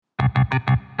Today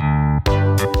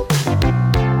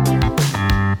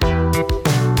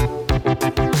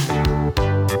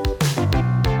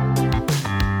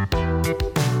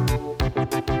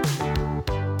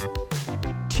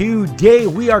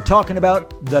we are talking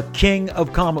about the king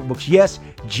of comic books. Yes,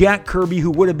 Jack Kirby,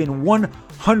 who would have been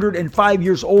 105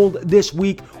 years old this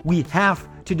week. We have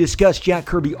to discuss Jack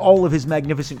Kirby, all of his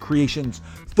magnificent creations.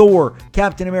 Thor,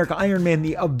 Captain America, Iron Man,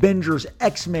 the Avengers,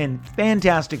 X-Men,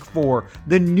 Fantastic Four,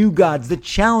 the New Gods, the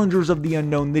Challengers of the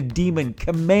Unknown, the Demon,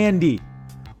 Kamandi,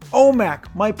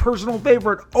 OMAC, my personal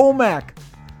favorite, OMAC.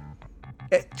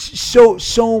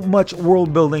 So much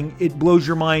world building. It blows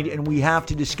your mind, and we have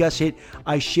to discuss it.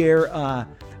 I share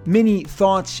many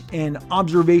thoughts and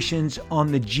observations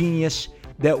on the genius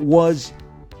that was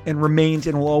and remains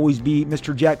and will always be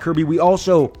Mr. Jack Kirby. We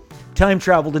also time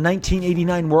traveled to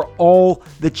 1989, where all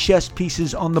the chess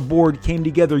pieces on the board came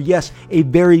together. Yes, a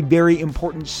very, very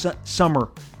important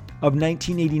summer of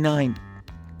 1989,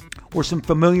 where some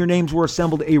familiar names were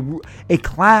assembled. A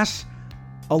class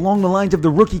along the lines of the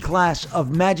rookie class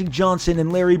of Magic Johnson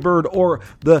and Larry Bird, or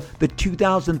the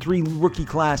 2003 rookie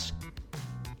class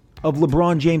of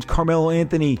LeBron James, Carmelo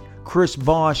Anthony, Chris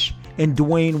Bosh, and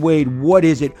Dwayne Wade. What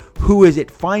is it? Who is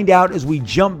it? Find out as we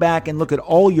jump back and look at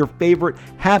all your favorite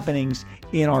happenings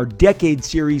in our Decade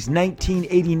Series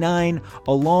 1989,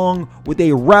 along with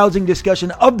a rousing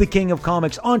discussion of the King of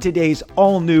Comics on today's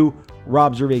all-new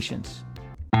Robservations.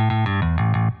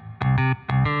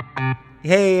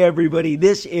 Hey everybody,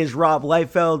 this is Rob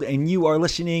Liefeld, and you are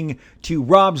listening to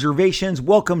Robservations.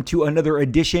 Welcome to another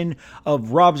edition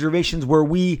of Robservations, where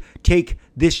we take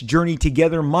this journey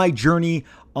together, my journey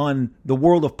on the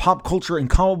world of pop culture and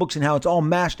comic books, and how it's all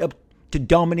mashed up to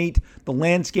dominate the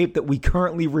landscape that we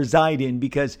currently reside in,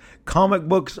 because comic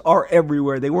books are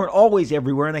everywhere. They weren't always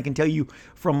everywhere, and I can tell you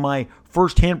from my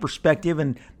firsthand perspective,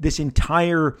 and this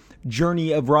entire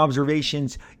journey of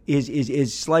Robservations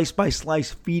is slice by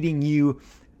slice feeding you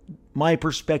my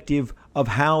perspective of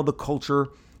how the culture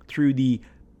through the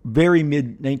very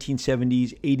mid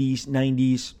 1970s, 80s,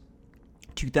 90s,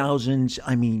 2000s,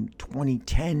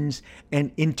 2010s,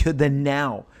 and into the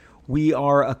now. We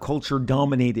are a culture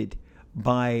dominated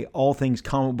by all things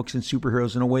comic books and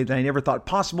superheroes in a way that I never thought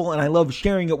possible, and I love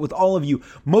sharing it with all of you.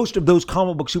 Most of those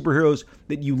comic book superheroes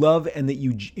that you love and that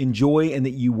you enjoy and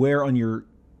that you wear on your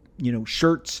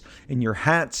shirts and your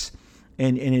hats,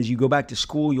 and as you go back to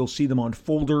school, you'll see them on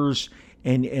folders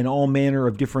and all manner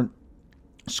of different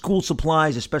school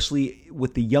supplies, especially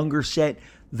with the younger set.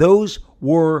 Those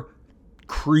were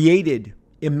created,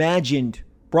 imagined,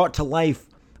 brought to life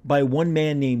by one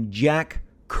man named Jack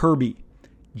Kirby.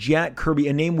 Jack Kirby,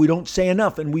 a name we don't say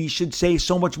enough, and we should say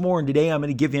so much more. And today I'm going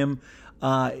to give him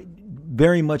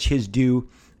very much his due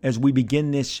as we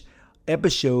begin this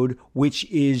episode, which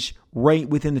is right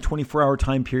within the 24-hour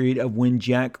time period of when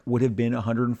Jack would have been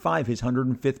 105. His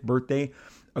 105th birthday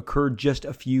occurred just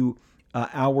a few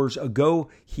hours ago.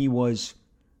 He was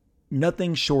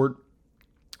nothing short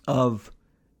of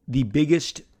the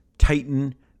biggest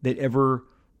titan that ever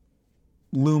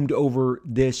loomed over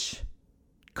this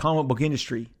comic book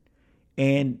industry.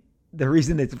 And the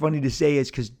reason it's funny to say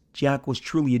is because Jack was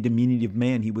truly a diminutive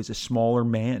man. He was a smaller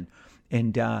man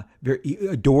and very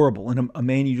adorable, and a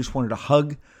man you just wanted to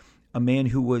hug, a man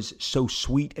who was so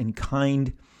sweet and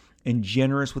kind and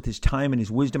generous with his time and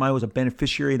his wisdom. I was a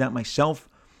beneficiary of that myself.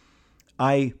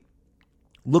 I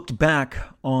looked back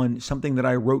on something that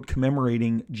I wrote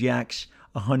commemorating Jack's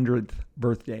 100th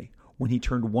birthday when he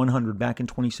turned 100 back in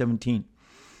 2017.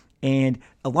 And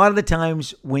a lot of the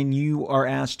times when you are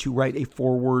asked to write a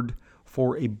foreword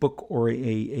for a book or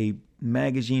a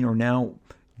magazine, or now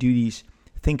do these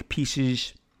think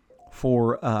pieces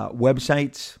for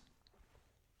websites,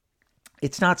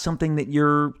 it's not something that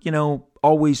you're,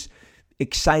 always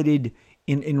excited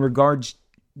in regards,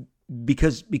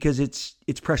 because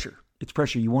it's pressure. It's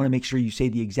pressure. You want to make sure you say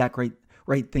the exact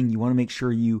right thing. You want to make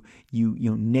sure you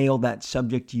nail that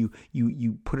subject. You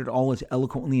put it all as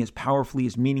eloquently, as powerfully,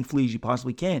 as meaningfully as you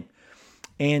possibly can.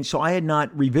 And so I had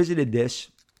not revisited this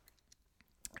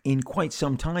in quite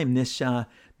some time. This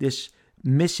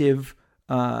missive,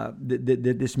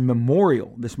 this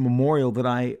memorial that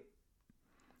I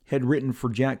had written for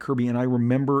Jack Kirby, and I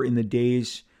remember in the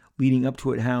days leading up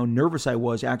to it how nervous I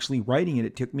was actually writing it.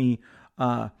 It took me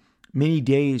many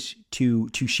days to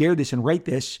share this and write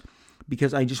this,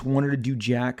 because I just wanted to do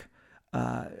Jack.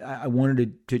 I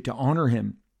wanted to honor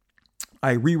him.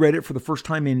 I reread it for the first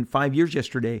time in 5 years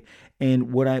yesterday,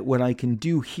 and what I can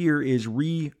do here is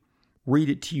reread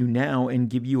it to you now and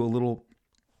give you a little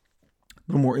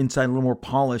more insight, a little more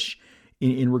polish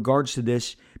in regards to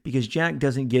this, because Jack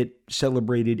doesn't get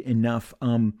celebrated enough.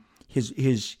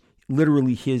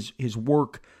 Literally his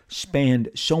work spanned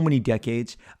so many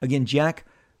decades. Again, Jack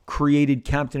created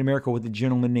Captain America with a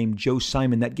gentleman named Joe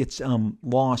Simon. That gets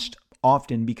lost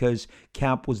often because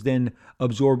Cap was then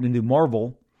absorbed into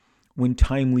Marvel when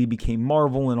Timely became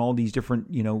Marvel, and all these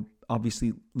different,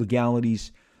 obviously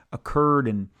legalities occurred,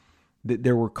 and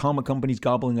there were comic companies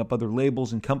gobbling up other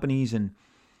labels and companies. And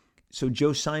so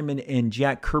Joe Simon and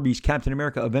Jack Kirby's Captain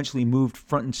America eventually moved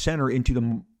front and center into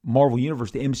the Marvel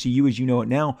Universe, the MCU as you know it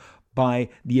now, by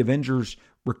the Avengers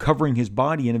recovering his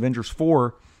body in Avengers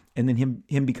 4, and then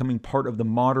him becoming part of the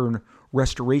modern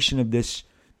restoration of this,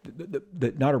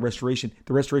 not a restoration,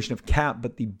 the restoration of Cap,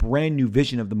 but the brand new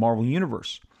vision of the Marvel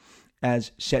Universe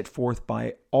as set forth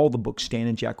by all the books Stan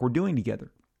and Jack were doing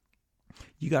together.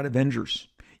 You got Avengers.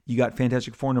 You got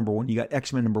Fantastic Four #1. You got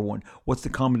X-Men #1. What's the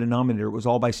common denominator? It was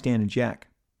all by Stan and Jack.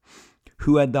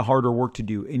 Who had the harder work to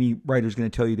do? Any writer's going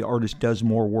to tell you the artist does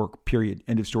more work, period.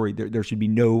 End of story. There should be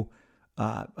no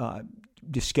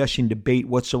discussion, debate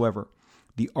whatsoever.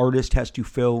 The artist has to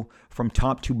fill from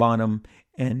top to bottom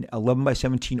an 11 by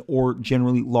 17 or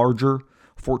generally larger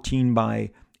 14 by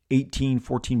 18,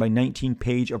 14 by 19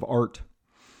 page of art.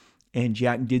 And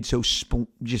Jack did so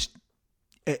just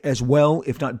as well,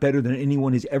 if not better than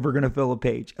anyone is ever going to fill a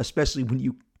page, especially when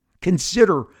you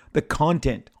consider the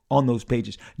content on those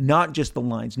pages, not just the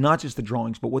lines, not just the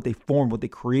drawings, but what they formed, what they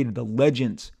created, the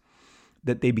legends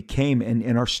that they became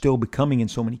and are still becoming in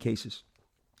so many cases.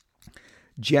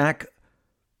 Jack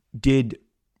did,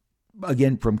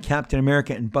 again, from Captain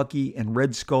America and Bucky and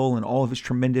Red Skull and all of his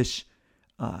tremendous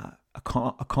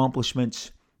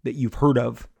accomplishments that you've heard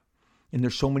of, and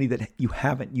there's so many that you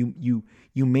haven't.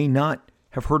 You may not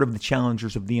have heard of the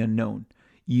Challengers of the Unknown.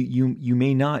 You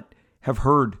may not have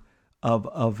heard of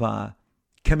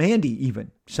Kamandi,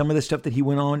 even some of the stuff that he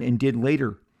went on and did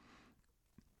later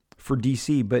for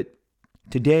DC. But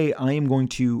today I am going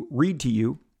to read to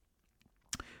you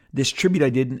this tribute I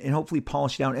did and hopefully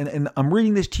polish it out. And I'm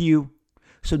reading this to you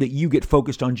so that you get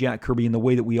focused on Jack Kirby in the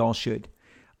way that we all should.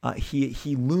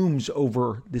 He looms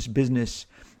over this business.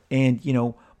 And,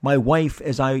 my wife,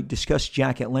 as I discussed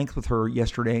Jack at length with her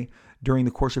yesterday during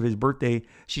the course of his birthday,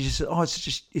 she just said, it's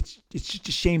just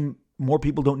a shame more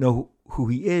people don't know who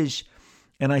he is.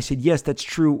 And I said, yes, that's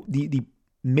true. The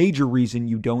major reason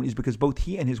you don't is because both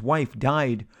he and his wife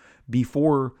died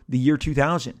before the year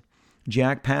 2000.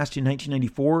 Jack passed in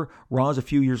 1994, Roz a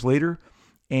few years later,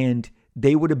 and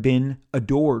they would have been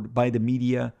adored by the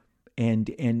media and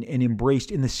embraced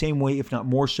in the same way, if not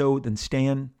more so, than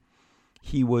Stan.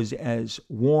 He was as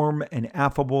warm and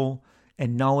affable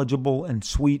and knowledgeable and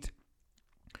sweet,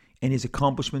 and his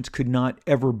accomplishments could not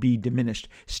ever be diminished.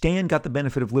 Stan got the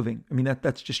benefit of living. I mean,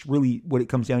 that's just really what it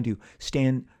comes down to.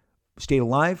 Stan stayed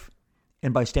alive,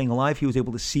 and by staying alive, he was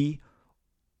able to see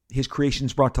his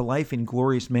creations brought to life in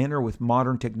glorious manner with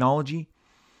modern technology.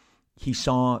 He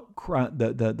saw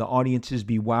the audiences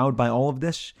be wowed by all of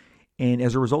this, and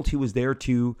as a result, he was there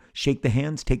to shake the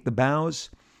hands, take the bows,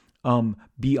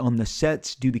 be on the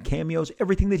sets, do the cameos,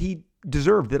 everything that he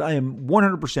deserved, that I am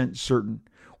 100% certain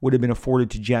would have been afforded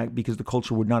to Jack because the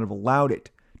culture would not have allowed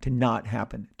it to not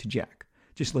happen to Jack.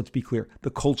 Just let's be clear. The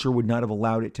culture would not have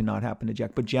allowed it to not happen to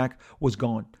Jack, but Jack was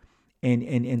gone.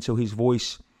 And so his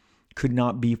voice could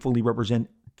not be fully represented.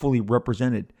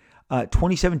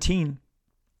 2017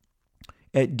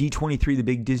 at D23, the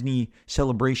big Disney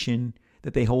celebration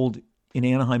that they hold in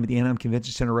Anaheim at the Anaheim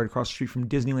Convention Center right across the street from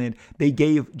Disneyland, they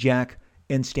gave Jack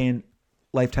and Stan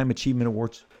Lifetime Achievement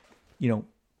Awards,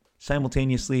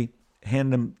 simultaneously,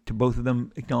 handed them to both of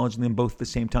them, acknowledging them both at the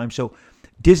same time. So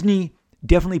Disney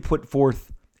definitely put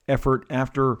forth effort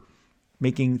after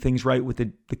making things right with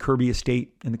the Kirby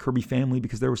estate and the Kirby family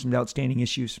because there were some outstanding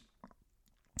issues.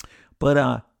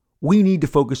 But we need to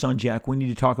focus on Jack. We need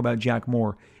to talk about Jack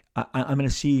more. I'm going to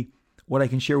see what I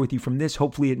can share with you from this.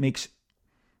 Hopefully it makes,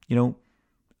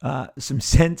 some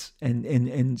sense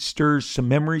and stirs some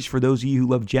memories for those of you who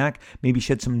love Jack. Maybe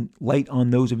shed some light on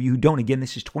those of you who don't. Again,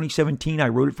 this is 2017. I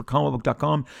wrote it for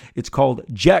comicbook.com. It's called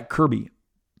Jack Kirby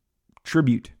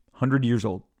Tribute, 100 years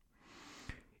old.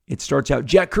 It starts out,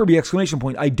 Jack Kirby, !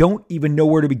 I don't even know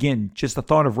where to begin. Just the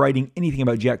thought of writing anything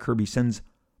about Jack Kirby sends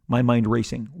my mind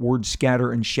racing. Words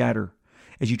scatter and shatter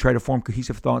as you try to form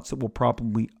cohesive thoughts that will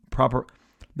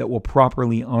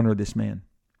properly honor this man.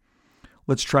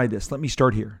 Let's try this. Let me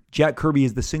start here. Jack Kirby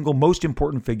is the single most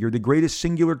important figure, the greatest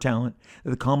singular talent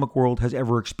that the comic world has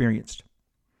ever experienced.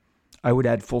 I would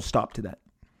add full stop to that.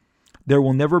 There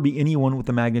will never be anyone with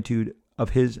the magnitude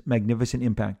of his magnificent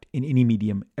impact in any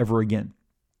medium ever again.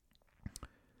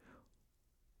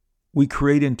 We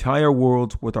create entire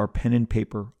worlds with our pen and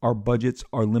paper. Our budgets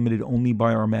are limited only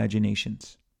by our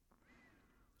imaginations.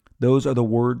 Those are the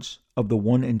words of the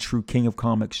one and true king of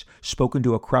comics, spoken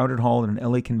to a crowded hall in an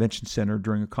LA convention center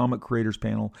during a comic creators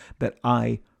panel that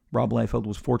I, Rob Liefeld,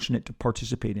 was fortunate to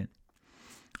participate in.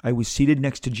 I was seated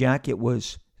next to Jack. It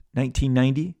was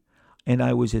 1990, and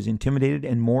I was as intimidated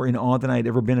and more in awe than I had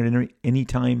ever been at any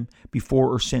time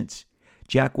before or since.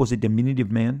 Jack was a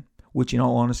diminutive man, which in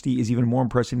all honesty is even more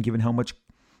impressive given how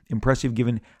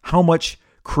much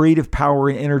creative power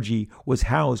and energy was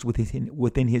housed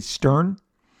within his stern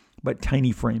but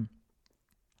tiny frame.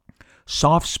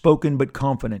 Soft-spoken but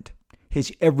confident,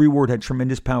 his every word had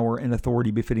tremendous power and authority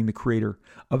befitting the creator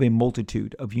of a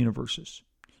multitude of universes.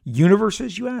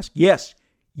 Universes, you ask? Yes,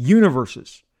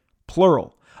 universes,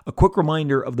 plural. A quick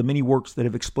reminder of the many works that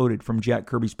have exploded from Jack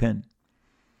Kirby's pen.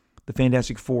 The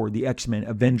Fantastic Four, the X-Men,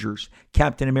 Avengers,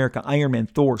 Captain America, Iron Man,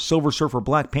 Thor, Silver Surfer,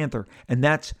 Black Panther, and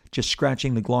that's just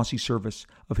scratching the glossy surface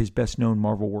of his best-known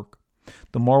Marvel work.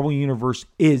 The Marvel Universe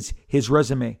is his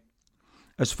resume.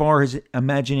 As far as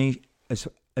imagination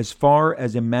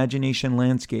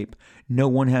landscape, no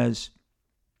one has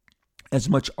as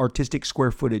much artistic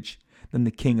square footage than the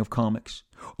king of comics.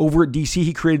 Over at DC,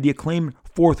 he created the acclaimed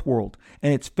Fourth World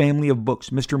and its family of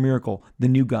books, Mr. Miracle, The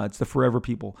New Gods, The Forever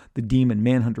People, The Demon,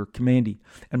 Manhunter, Commandy,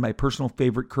 and my personal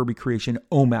favorite Kirby creation,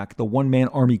 OMAC, the One-Man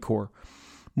Army Corps.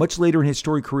 Much later in his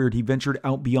storied career, he ventured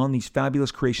out beyond these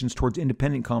fabulous creations towards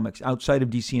independent comics outside of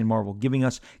DC and Marvel, giving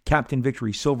us Captain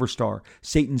Victory, Silver Star,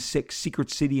 Satan's Six,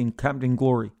 Secret City, and Captain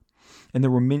Glory. And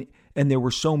there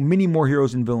were so many more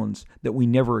heroes and villains that we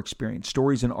never experienced,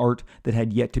 stories and art that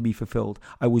had yet to be fulfilled.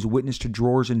 I was witness to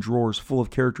drawers and drawers full of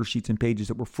character sheets and pages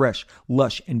that were fresh,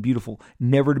 lush, and beautiful,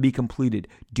 never to be completed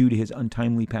due to his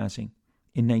untimely passing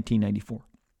in 1994.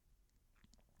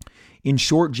 In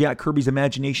short, Jack Kirby's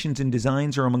imaginations and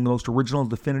designs are among the most original and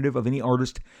definitive of any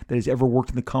artist that has ever worked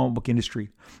in the comic book industry.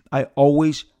 I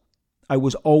was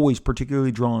always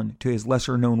particularly drawn to his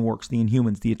lesser-known works, The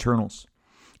Inhumans, The Eternals,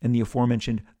 and the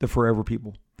aforementioned The Forever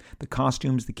People. The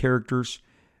costumes and characters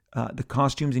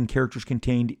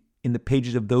contained in the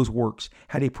pages of those works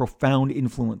had a profound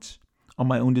influence on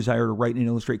my own desire to write and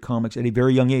illustrate comics at a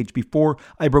very young age before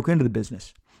I broke into the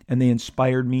business, and they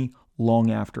inspired me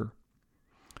long after.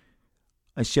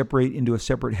 I separate into a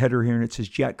separate header here, and it says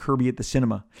Jack Kirby at the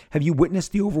cinema. Have you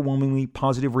witnessed the overwhelmingly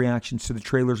positive reactions to the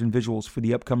trailers and visuals for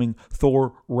the upcoming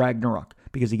Thor Ragnarok?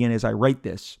 Because again, as I write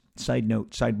this, side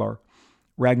note, sidebar,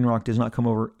 Ragnarok does not come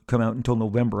out until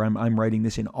November. I'm writing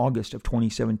this in August of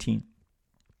 2017.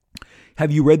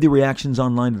 Have you read the reactions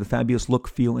online to the fabulous look,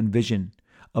 feel, and vision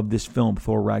of this film,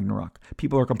 Thor Ragnarok?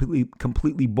 People are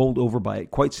completely bowled over by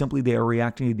it. Quite simply, they are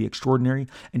reacting to the extraordinary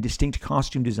and distinct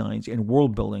costume designs and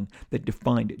world building that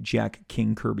defined Jack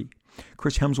King Kirby.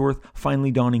 Chris Hemsworth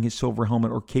finally donning his silver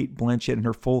helmet, or Kate Blanchett in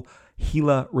her full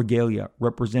Gila regalia,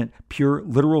 represent pure,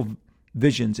 literal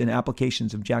visions and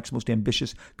applications of Jack's most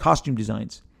ambitious costume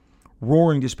designs,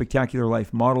 roaring to spectacular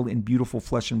life, modeled in beautiful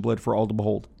flesh and blood for all to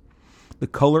behold. The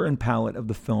color and palette of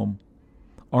the film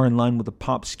are in line with the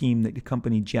pop scheme that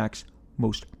accompanied Jack's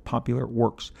most popular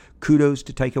works. Kudos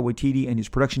to Taika Waititi and his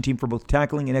production team for both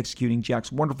tackling and executing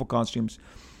Jack's wonderful costumes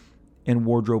and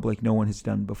wardrobe like no one has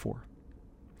done before.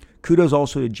 Kudos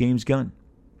also to James Gunn,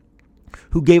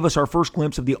 who gave us our first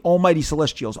glimpse of the almighty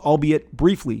Celestials, albeit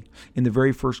briefly, in the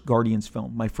very first Guardians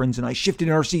film. My friends and I shifted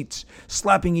in our seats,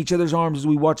 slapping each other's arms as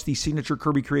we watched these signature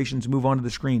Kirby creations move onto the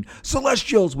screen.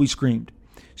 Celestials, we screamed.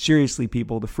 Seriously,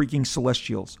 people, the freaking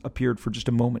Celestials appeared for just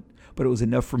a moment, but it was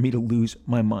enough for me to lose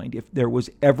my mind. If there was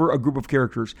ever a group of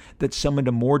characters that summoned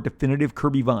a more definitive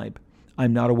Kirby vibe,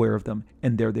 I'm not aware of them,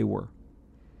 and there they were.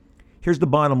 Here's the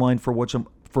bottom line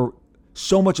for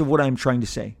so much of what I'm trying to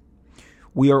say.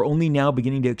 We are only now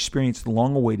beginning to experience the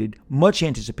long-awaited,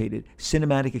 much-anticipated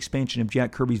cinematic expansion of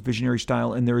Jack Kirby's visionary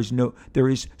style, and there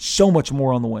is so much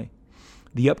more on the way.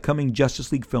 The upcoming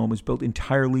Justice League film is built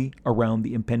entirely around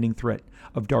the impending threat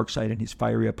of Darkseid and his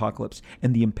fiery apocalypse,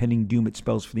 and the impending doom it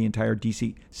spells for the entire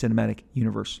DC cinematic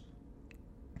universe.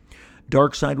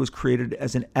 Darkseid was created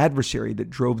as an adversary that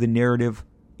drove the narrative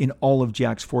in all of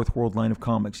Jack's Fourth World line of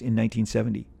comics in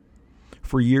 1970.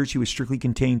 For years, he was strictly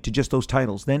contained to just those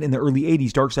titles. Then, in the early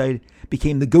 80s, Darkseid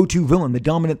became the go-to villain, the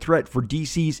dominant threat for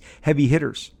DC's heavy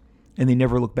hitters, and they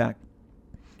never looked back.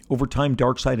 Over time,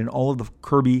 Darkseid and all of the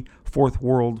Kirby Fourth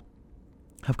World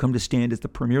have come to stand as the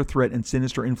premier threat and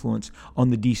sinister influence on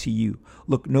the DCU.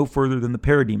 Look no further than the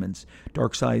Parademons,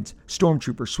 Darkseid's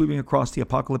stormtroopers sweeping across the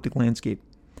apocalyptic landscape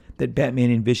that Batman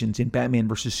envisions in Batman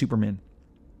vs. Superman.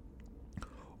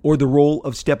 Or the role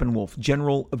of Steppenwolf,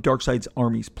 general of Darkseid's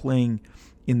armies, playing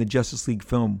in the Justice League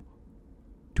film,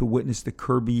 to witness the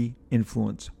Kirby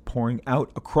influence pouring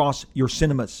out across your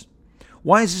cinemas.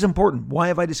 Why is this important? Why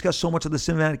have I discussed so much of the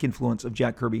cinematic influence of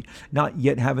Jack Kirby, not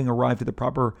yet having arrived at the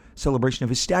proper celebration of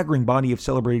his staggering body of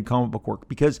celebrated comic book work?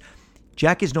 Because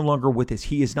Jack is no longer with us.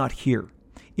 He is not here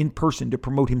in person to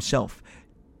promote himself.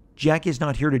 Jack is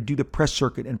not here to do the press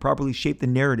circuit and properly shape the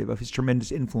narrative of his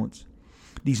tremendous influence.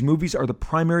 These movies are the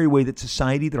primary way that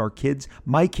society, that our kids,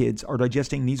 my kids, are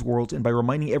digesting these worlds, and by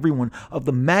reminding everyone of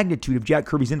the magnitude of Jack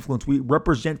Kirby's influence, we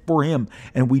represent for him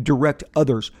and we direct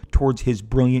others towards his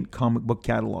brilliant comic book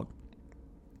catalog.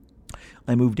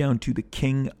 I move down to the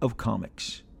King of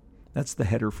Comics. That's the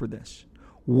header for this.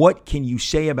 What can you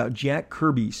say about Jack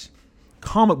Kirby's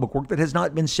comic book work that has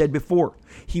not been said before?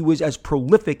 He was as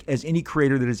prolific as any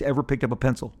creator that has ever picked up a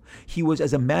pencil. He was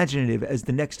as imaginative as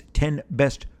the next 10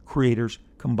 best creators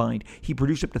combined. He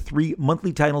produced up to 3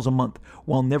 monthly titles a month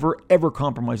while never ever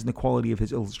compromising the quality of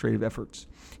his illustrative efforts.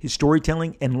 His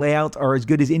storytelling and layouts are as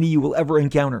good as any you will ever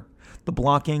encounter. The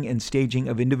blocking and staging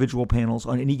of individual panels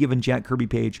on any given Jack Kirby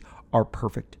page are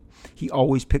perfect. He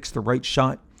always picks the right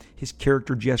shot. His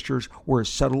character gestures were as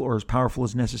subtle or as powerful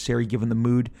as necessary given the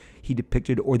mood he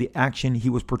depicted or the action he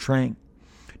was portraying.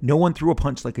 No one threw a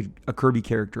punch like a Kirby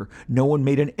character. No one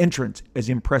made an entrance as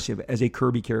impressive as a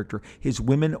Kirby character. His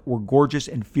women were gorgeous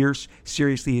and fierce.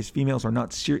 Seriously, his females are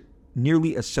not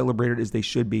nearly as celebrated as they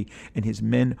should be, and his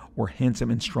men were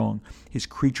handsome and strong. His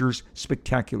creatures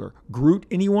spectacular. Groot,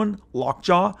 anyone?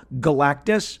 Lockjaw?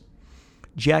 Galactus?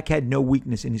 Jack had no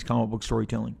weakness in his comic book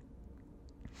storytelling.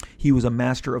 He was a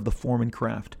master of the form and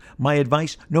craft. My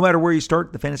advice, no matter where you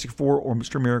start, the Fantastic Four or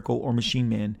Mr. Miracle or Machine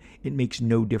Man, it makes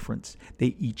no difference.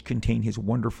 They each contain his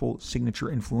wonderful signature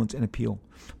influence and appeal.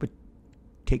 But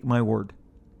take my word,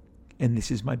 and this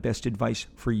is my best advice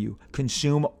for you.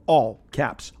 Consume all,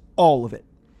 caps, all of it.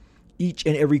 Each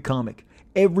and every comic,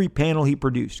 every panel he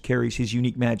produced carries his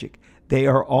unique magic. They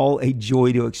are all a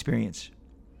joy to experience.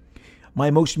 My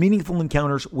most meaningful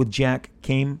encounters with Jack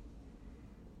came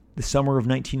the summer of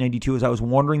 1992 as I was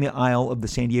wandering the aisle of the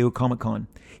San Diego Comic-Con.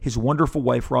 His wonderful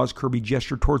wife, Roz Kirby,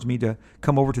 gestured towards me to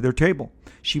come over to their table.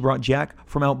 She brought Jack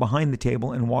from out behind the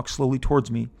table and walked slowly towards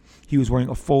me. He was wearing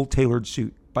a full tailored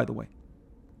suit, by the way.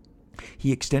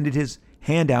 He extended his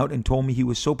hand out and told me he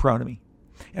was so proud of me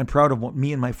and proud of what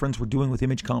me and my friends were doing with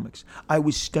Image Comics. I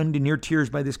was stunned to near tears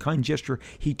by this kind gesture.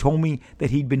 He told me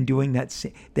that he'd been doing that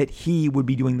he would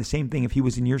be doing the same thing if he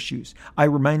was in your shoes. I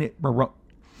reminded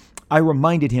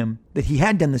him that he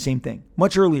had done the same thing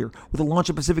much earlier with the launch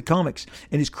of Pacific Comics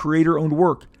and his creator-owned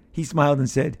work. He smiled and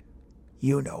said,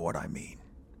 "You know what I mean."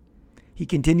 He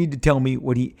continued to tell me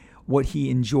what he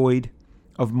enjoyed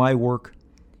of my work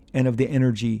and of the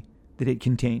energy that it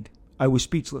contained. I was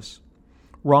speechless.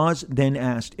 Roz then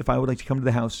asked if I would like to come to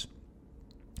the house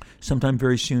sometime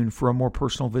very soon for a more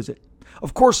personal visit.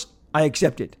 Of course, I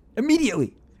accepted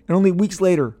immediately. And only weeks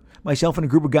later, myself and a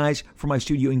group of guys from my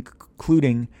studio,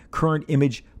 including current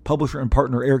Image publisher and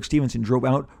partner Eric Stevenson, drove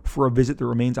out for a visit that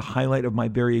remains a highlight of my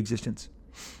very existence.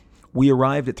 We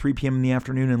arrived at 3 p.m. in the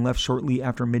afternoon and left shortly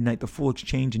after midnight. The full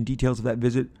exchange and details of that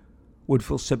visit would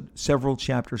fill several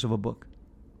chapters of a book.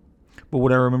 But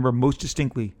what I remember most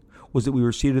distinctly was that we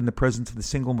were seated in the presence of the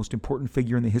single most important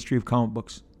figure in the history of comic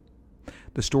books.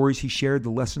 The stories he shared, the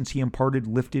lessons he imparted,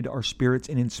 lifted our spirits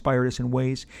and inspired us in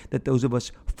ways that those of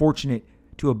us fortunate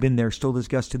to have been there still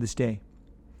discuss to this day.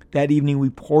 That evening, we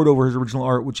pored over his original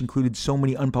art, which included so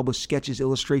many unpublished sketches,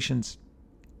 illustrations,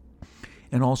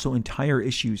 and also entire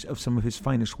issues of some of his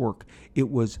finest work. It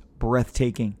was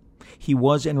breathtaking. He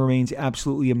was and remains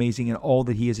absolutely amazing in all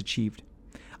that he has achieved.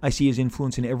 I see his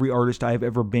influence in every artist I have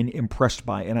ever been impressed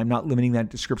by, and I'm not limiting that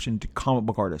description to comic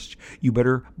book artists. You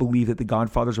better believe that the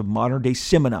godfathers of modern-day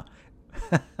cinema,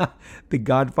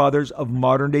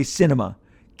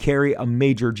 carry a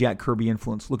major Jack Kirby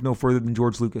influence. Look no further than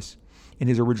George Lucas in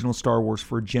his original Star Wars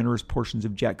for generous portions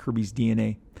of Jack Kirby's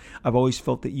DNA. I've always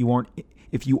felt that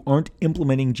if you aren't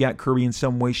implementing Jack Kirby in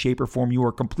some way, shape, or form, you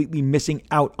are completely missing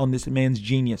out on this man's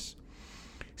genius.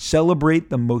 Celebrate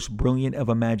the most brilliant of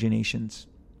imaginations.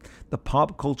 The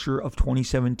pop culture of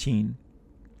 2017,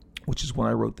 which is when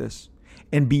I wrote this,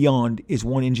 and beyond is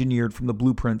one engineered from the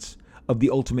blueprints of the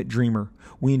ultimate dreamer.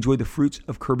 We enjoy the fruits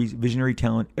of Kirby's visionary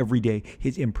talent every day.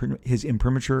 His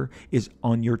imprimatur is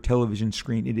on your television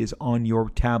screen. It is on your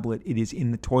tablet. It is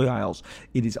in the toy aisles.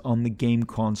 It is on the game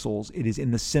consoles. It is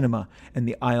in the cinema and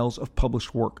the aisles of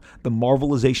published work. The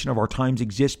marvelization of our times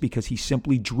exists because he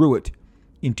simply drew it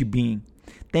into being.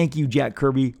 Thank you, Jack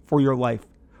Kirby, for your life,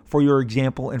 for your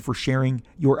example, and for sharing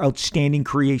your outstanding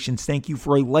creations. Thank you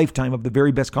for a lifetime of the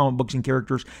very best comic books and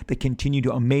characters that continue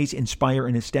to amaze, inspire,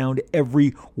 and astound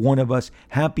every one of us.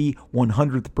 Happy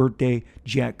 100th birthday,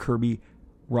 Jack Kirby,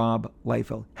 Rob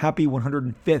Liefeld. Happy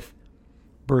 105th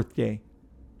birthday,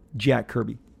 Jack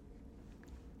Kirby.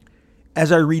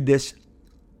 As I read this,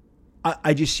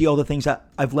 I just see all the things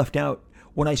I've left out.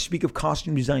 When I speak of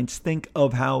costume designs, think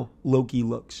of how Loki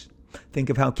looks. Think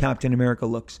of how Captain America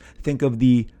looks. Think of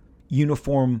the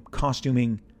uniform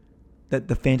costuming that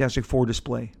the Fantastic Four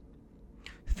display.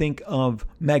 Think of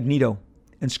Magneto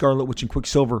and Scarlet Witch and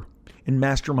Quicksilver and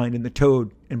Mastermind and the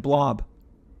Toad and Blob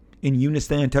and Eunice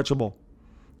the Untouchable.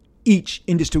 Each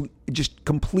just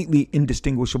completely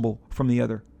indistinguishable from the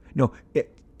other.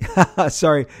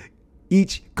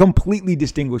 Each completely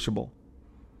distinguishable,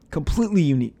 completely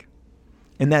unique.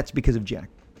 And that's because of Jack.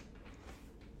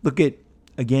 Look at,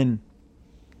 again,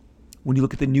 when you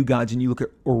look at the New Gods and you look at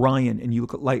Orion and you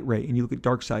look at Light Ray and you look at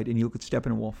Darkseid and you look at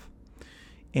Steppenwolf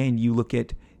and you look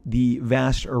at the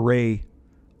vast array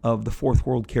of the Fourth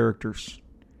World characters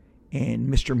and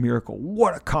Mr. Miracle.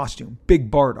 What a costume. Big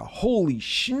Barda. Holy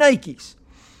shnikes.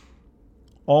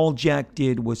 All Jack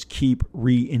did was keep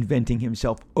reinventing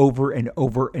himself over and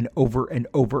over and over and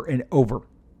over and over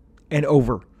and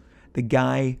over. The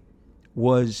guy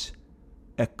was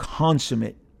a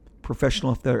consummate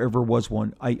professional, if there ever was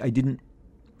one. I didn't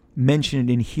mention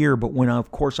it in here, but when,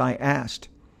 of course, I asked,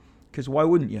 because why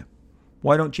wouldn't you?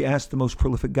 Why don't you ask the most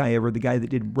prolific guy ever, the guy that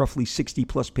did roughly 60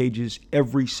 plus pages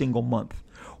every single month?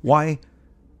 Why?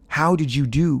 How did you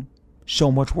do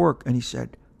so much work? And he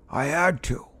said, I had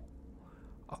to.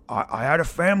 I had a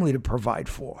family to provide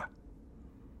for.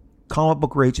 Comic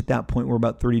book rates at that point were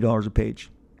about $30 a page.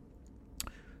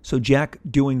 So Jack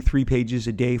doing 3 pages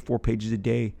a day, 4 pages a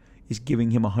day is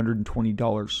giving him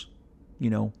 $120,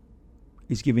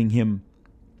 is giving him,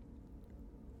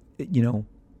 $90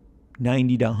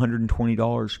 to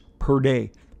 $120 per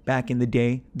day. Back in the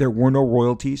day, there were no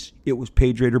royalties. It was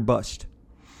page rate or bust.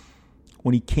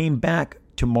 When he came back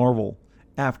to Marvel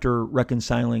after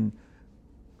reconciling,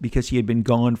 because he had been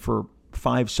gone for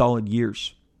 5 solid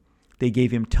years, they gave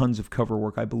him tons of cover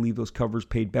work. I believe those covers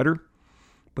paid better,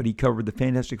 but he covered the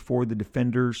Fantastic Four, the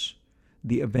Defenders,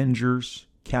 the Avengers,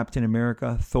 Captain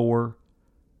America, Thor,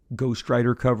 Ghost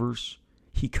Rider covers.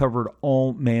 He covered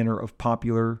all manner of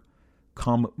popular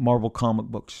Marvel comic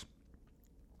books.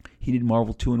 He did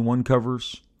Marvel 2-in-1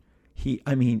 covers.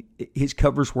 His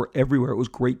covers were everywhere. It was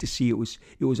great to see. It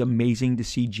was amazing to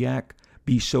see Jack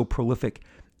be so prolific.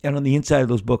 And on the inside of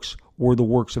those books were the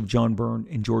works of John Byrne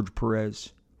and George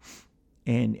Perez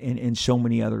and so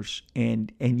many others.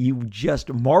 And you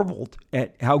just marveled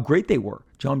at how great they were.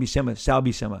 John Buscema, Sal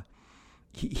Buscema.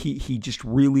 He just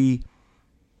really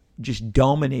just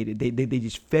dominated. They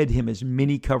just fed him as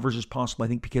many covers as possible, I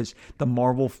think, because the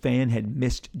Marvel fan had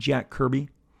missed Jack Kirby.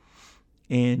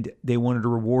 And they wanted to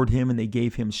reward him, and they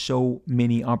gave him so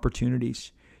many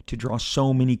opportunities to draw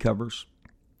so many covers.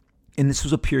 And this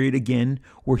was a period, again,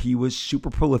 where he was super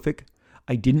prolific.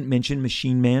 I didn't mention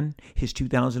Machine Man, his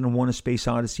 2001 A Space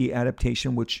Odyssey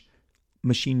adaptation, which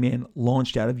Machine Man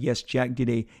launched out of. Yes, Jack did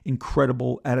an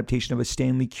incredible adaptation of a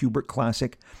Stanley Kubrick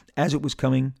classic as it was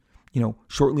coming,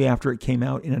 shortly after it came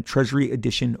out in a Treasury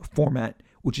Edition format,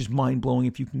 which is mind-blowing.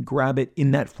 If you can grab it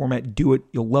in that format, do it.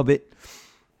 You'll love it.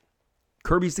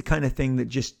 Kirby's the kind of thing that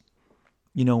just,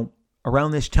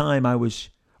 around this time I was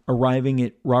arriving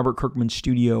at Robert Kirkman's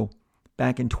studio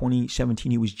back in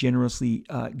 2017. He was generously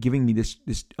giving me this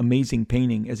amazing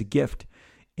painting as a gift.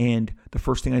 And the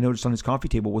first thing I noticed on his coffee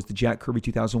table was the Jack Kirby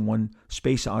 2001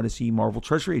 Space Odyssey Marvel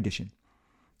Treasury Edition.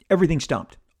 Everything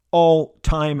stopped. All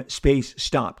time, space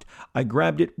stopped. I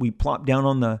grabbed it. We plopped down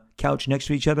on the couch next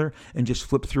to each other and just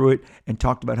flipped through it and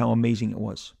talked about how amazing it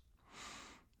was.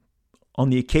 On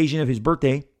the occasion of his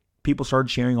birthday, people started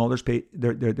sharing all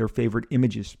their favorite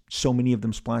images. So many of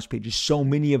them splash pages. So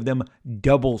many of them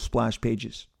double splash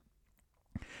pages.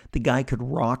 The guy could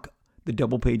rock the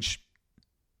double page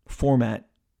format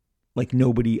like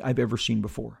nobody I've ever seen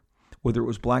before. Whether it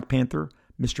was Black Panther,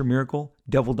 Mr. Miracle,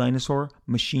 Devil Dinosaur,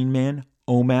 Machine Man,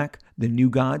 OMAC, the New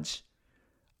Gods,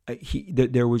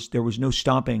 there was no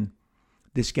stopping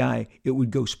this guy. It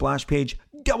would go splash page,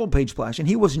 double page splash, and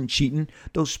he wasn't cheating.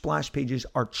 Those splash pages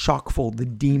are chock full. The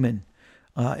Demon,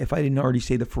 if I didn't already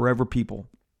say the Forever People,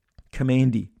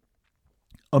 Commandy,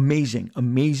 amazing,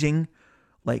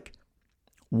 like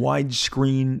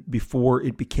widescreen before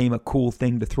it became a cool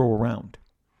thing to throw around.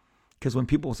 Because when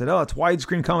people said, "Oh, it's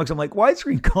widescreen comics," I'm like,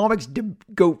 widescreen comics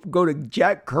go to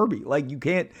Jack Kirby. Like you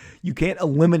can't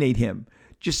eliminate him.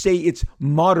 Just say it's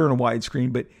modern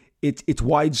widescreen, but it's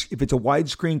wide. If it's a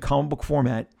widescreen comic book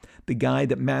format, the guy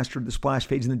that mastered the splash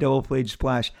page and the double page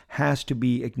splash has to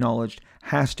be acknowledged,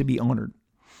 has to be honored.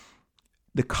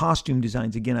 The costume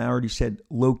designs, again, I already said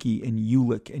Loki and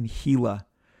Ulik and Hela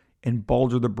and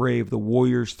Balder the Brave, the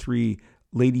Warriors 3,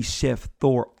 Lady Sif,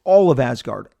 Thor, all of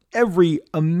Asgard. every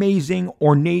amazing,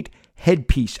 ornate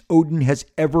headpiece Odin has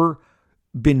ever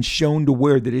been shown to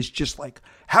wear that is just like,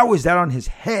 how is that on his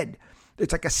head?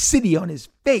 It's like a city on his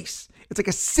face. It's like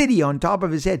a city on top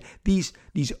of his head. These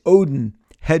Odin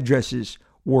headdresses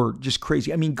were just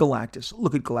crazy. I mean, Galactus.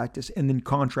 Look at Galactus and then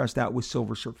contrast that with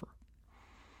Silver Surfer.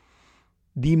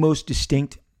 The most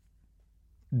distinct,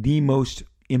 the most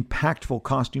impactful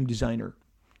costume designer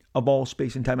of all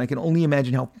space and time. I can only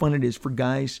imagine how fun it is for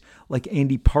guys like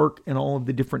Andy Park and all of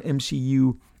the different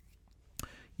MCU,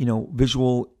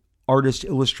 visual artists,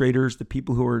 illustrators, the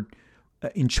people who are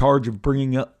in charge of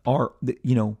bringing us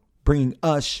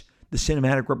the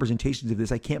cinematic representations of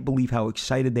this. I can't believe how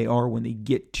excited they are when they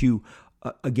get to,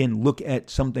 again, look at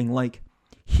something like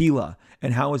Gila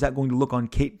and how is that going to look on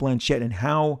Cate Blanchett and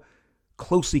how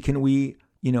closely can we,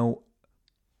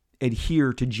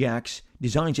 adhere to Jack's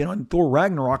designs. And on Thor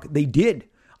Ragnarok, they did.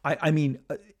 I mean,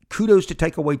 kudos to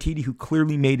Taika Waititi, who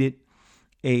clearly made it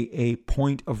a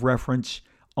point of reference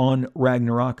on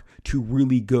Ragnarok to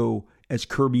really go as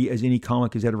Kirby as any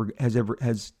comic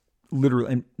has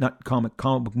literally, and not comic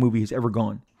book movie has ever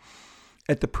gone.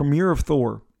 At the premiere of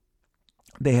Thor,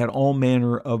 they had all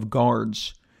manner of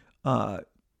guards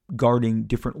guarding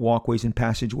different walkways and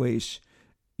passageways,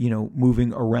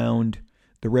 moving around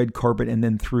the red carpet and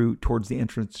then through towards the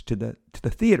entrance to the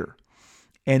theater.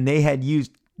 And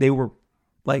they were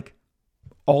like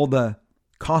all the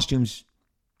costumes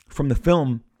from the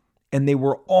film, and they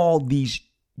were all these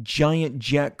giant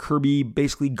Jack Kirby,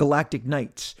 basically galactic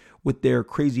knights with their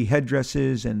crazy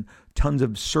headdresses and tons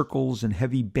of circles and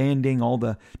heavy banding, all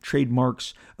the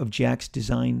trademarks of Jack's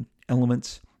design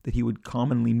elements that he would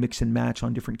commonly mix and match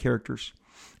on different characters.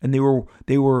 And they were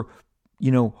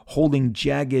holding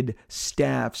jagged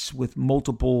staffs with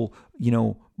multiple,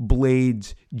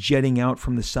 blades jetting out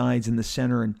from the sides and the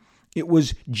center. And it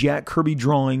was Jack Kirby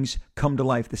drawings come to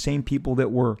life. The same people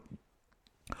that were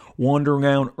wandering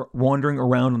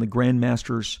around on the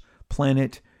Grandmaster's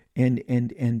planet and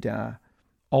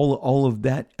all of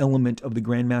that element of the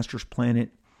Grandmaster's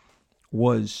planet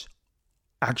was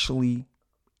actually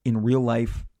in real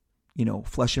life,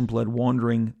 flesh and blood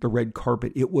wandering the red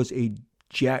carpet. It was a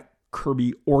Jack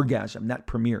Kirby orgasm, that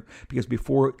premiere, because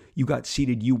before you got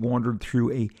seated, you wandered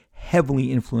through a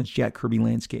heavily influenced Jack Kirby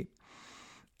landscape.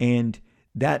 And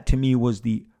that to me was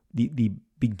the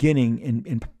beginning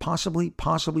and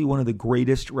possibly one of the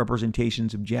greatest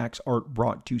representations of Jack's art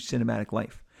brought to cinematic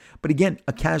life. But again,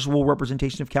 a casual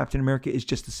representation of Captain America is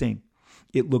just the same.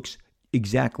 It looks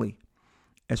exactly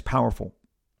as powerful.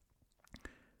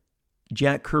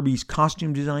 Jack Kirby's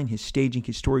costume design, his staging,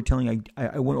 his storytelling,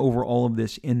 I went over all of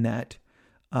this in that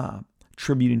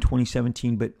tribute in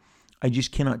 2017, but I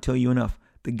just cannot tell you enough.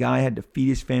 The guy had to feed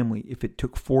his family. If it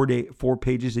took 4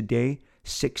 pages a day,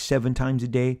 6-7 times a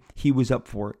day, he was up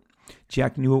for it.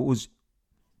 Jack knew it was,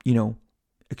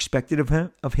 expected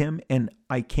of him, and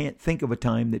I can't think of a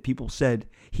time that people said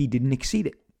he didn't exceed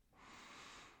it.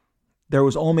 There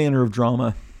was all manner of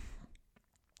drama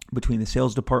between the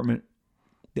sales department,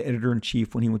 the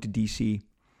editor-in-chief when he went to DC,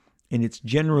 and it's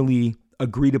generally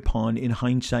agreed upon in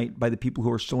hindsight by the people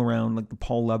who are still around, like the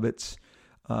Paul Levitts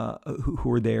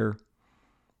who are there,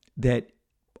 that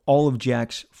all of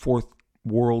Jack's Fourth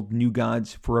World, New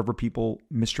Gods, Forever People,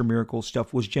 Mr. Miracle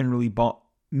stuff was generally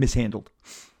mishandled.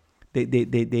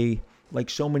 They like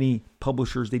so many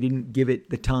publishers, they didn't give it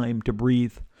the time to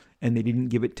breathe, and they didn't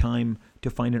give it time to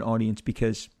find an audience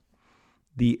because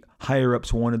the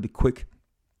higher-ups wanted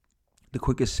the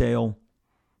quickest sale,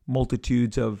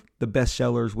 multitudes of the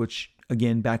bestsellers, which,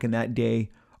 again, back in that day,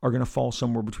 are going to fall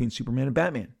somewhere between Superman and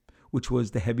Batman, which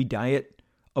was the heavy diet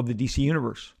of the DC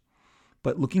Universe.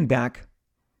 But looking back,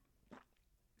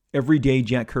 every day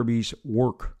Jack Kirby's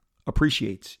work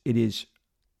appreciates. It is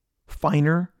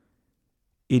finer.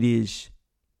 It is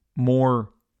more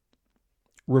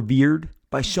revered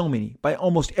by so many, by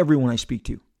almost everyone I speak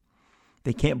to.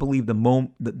 They can't believe the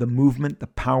movement, the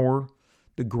power,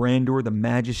 the grandeur, the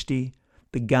majesty.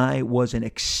 The guy was an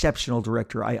exceptional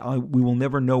director. We will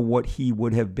never know what he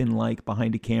would have been like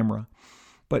behind a camera.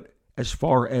 But as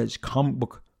far as comic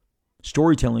book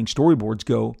storytelling, storyboards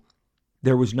go,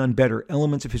 there was none better.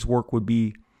 Elements of his work would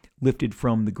be lifted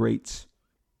from the greats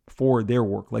for their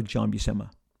work, like John Buscema,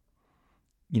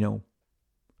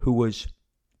 who was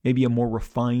maybe a more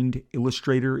refined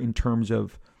illustrator in terms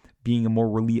of being a more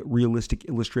realistic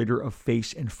illustrator of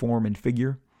face and form and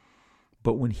figure.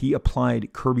 But when he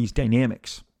applied Kirby's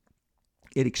dynamics,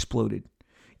 it exploded.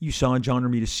 You saw John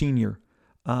Romita Sr.,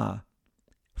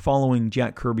 following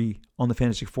Jack Kirby on the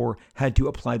Fantastic Four, had to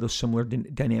apply those similar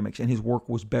dynamics, and his work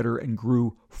was better and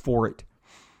grew for it.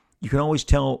 You can always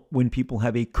tell when people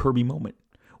have a Kirby moment,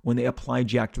 when they apply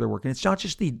Jack to their work. And it's not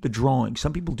just the drawing.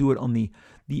 Some people do it on they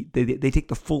take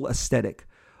the full aesthetic.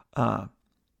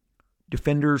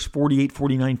 Defenders 48,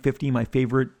 49, 50, my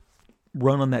favorite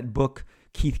run on that book.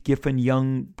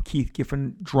 Young Keith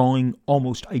Giffen drawing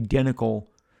almost identical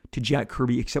to Jack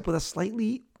Kirby, except with a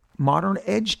slightly modern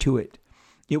edge to it.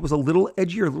 It was a little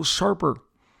edgier, a little sharper,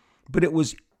 but it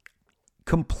was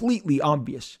completely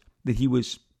obvious that he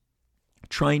was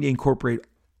trying to incorporate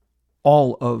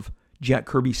all of Jack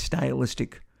Kirby's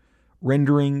stylistic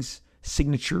renderings,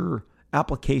 signature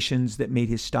applications that made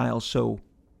his style so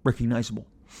recognizable.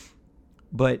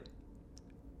 But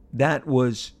that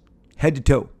was head to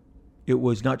toe. It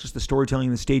was not just the storytelling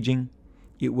and the staging,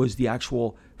 it was the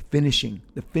actual finishing,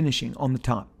 on the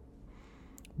top.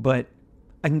 But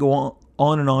I can go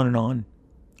on and on and on,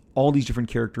 all these different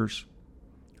characters.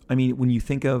 I mean, when you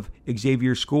think of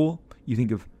Xavier's School, you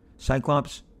think of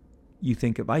Cyclops, you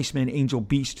think of Iceman, Angel,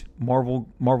 Beast, Marvel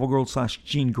Girl /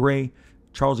 Jean Grey,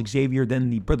 Charles Xavier, then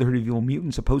the Brotherhood of Evil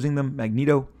Mutants opposing them,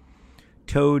 Magneto,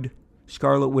 Toad,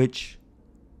 Scarlet Witch,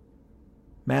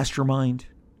 Mastermind,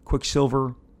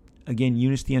 Quicksilver, again,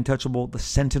 Eunice the Untouchable, the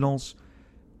Sentinels,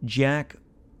 Jack.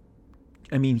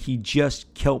 I mean, he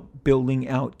just kept building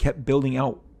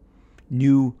out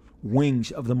new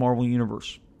wings of the Marvel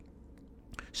Universe.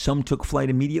 Some took flight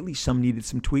immediately, some needed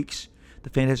some tweaks. The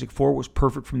Fantastic Four was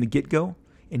perfect from the get-go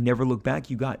and never looked back.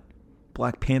 You got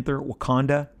Black Panther,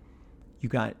 Wakanda. You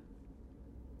got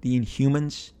the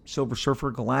Inhumans, Silver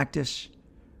Surfer, Galactus,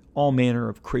 all manner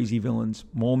of crazy villains.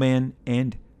 Mole Man,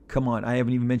 and come on, I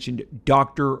haven't even mentioned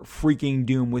Dr. freaking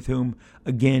Doom, with whom,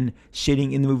 again,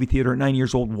 sitting in the movie theater at 9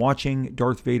 years old, watching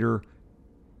Darth Vader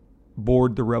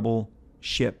board the Rebel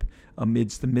ship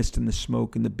amidst the mist and the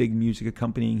smoke and the big music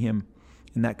accompanying him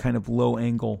in that kind of low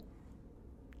angle.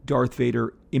 Darth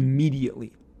Vader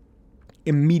immediately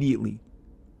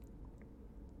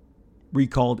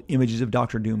recalled images of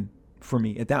Dr. Doom for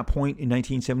me. At that point in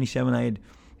 1977, I had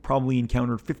probably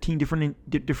encountered 15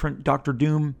 different Dr.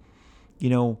 Doom,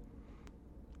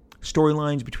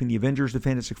 storylines between the Avengers, the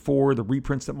Fantastic Four, the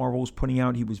reprints that Marvel was putting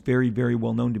out. He was very, very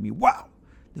well known to me. Wow,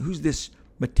 who's this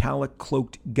metallic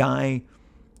cloaked guy?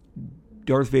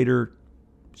 Darth Vader,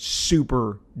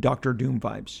 super Dr. Doom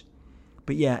vibes.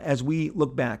 But yeah, as we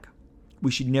look back,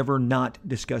 we should never not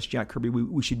discuss Jack Kirby.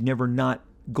 We should never not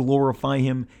glorify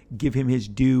him, give him his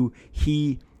due.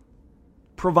 He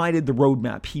provided the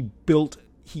roadmap. He built,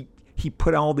 he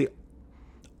put all the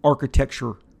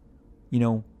architecture,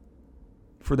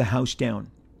 for the house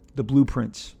down, the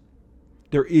blueprints.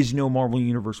 There is no Marvel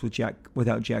Universe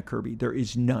without Jack Kirby. There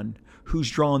is none. Who's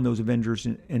drawn those Avengers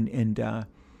and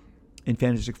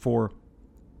Fantastic Four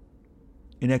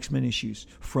and X-Men issues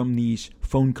from these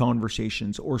phone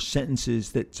conversations or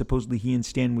sentences that supposedly he and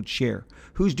Stan would share?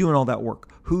 Who's doing all that work?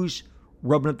 Who's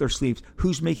rubbing up their sleeves?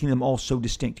 Who's making them all so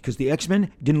distinct? Because the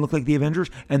X-Men didn't look like the Avengers,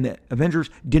 and the Avengers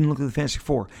didn't look like the Fantastic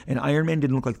Four, and Iron Man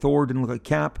didn't look like Thor, didn't look like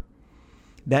Cap.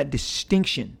 That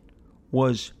distinction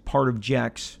was part of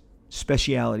Jack's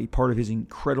speciality, part of his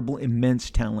incredible,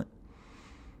 immense talent.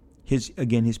 His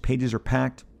pages are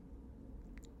packed.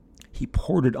 He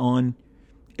poured it on.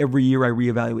 Every year I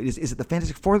reevaluate. Is it the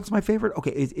Fantastic Four that's my favorite?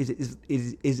 Okay, is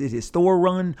it his Thor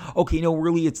run? Okay, no,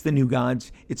 really, it's the New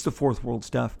Gods. It's the Fourth World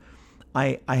stuff.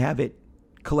 I have it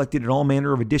collected in all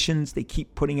manner of editions. They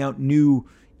keep putting out new,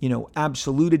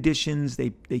 absolute editions. They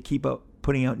keep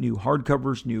putting out new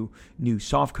hardcovers, new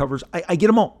soft covers. I get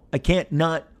them all. I can't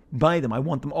not buy them. I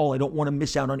want them all. I don't want to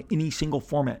miss out on any single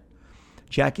format.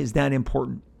 Jack is that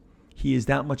important. He is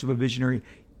that much of a visionary.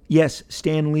 Yes,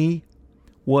 Stan Lee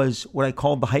was what I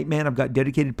called the hype man. I've got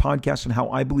dedicated podcasts on how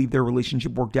I believe their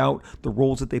relationship worked out, the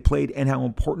roles that they played, and how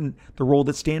important the role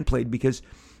that Stan played, because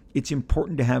it's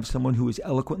important to have someone who is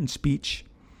eloquent in speech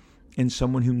and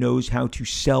someone who knows how to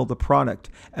sell the product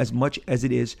as much as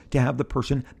it is to have the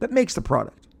person that makes the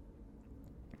product.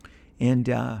 And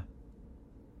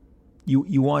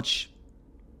you watch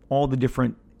all the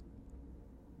different,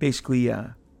 basically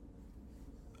a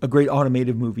great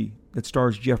automotive movie that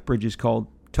stars Jeff Bridges called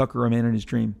Tucker, A Man in His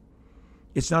Dream.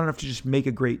 It's not enough to just make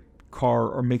a great car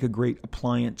or make a great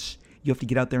appliance. You have to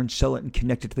get out there and sell it and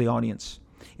connect it to the audience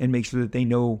and make sure that they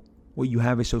know what you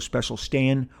have is so special.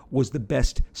 Stan was the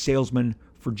best salesman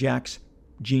for Jack's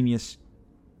genius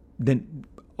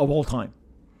of all time.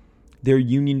 Their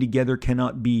union together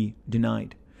cannot be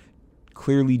denied.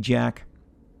 Clearly, Jack,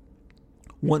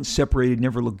 once separated,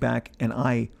 never looked back, and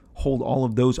I hold all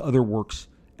of those other works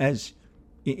as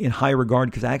in high regard,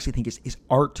 because I actually think his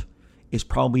art is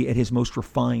probably at his most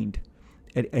refined,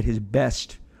 at his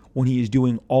best, when he is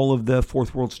doing all of the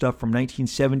Fourth World stuff from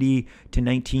 1970 to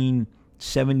 19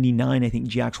 79, I think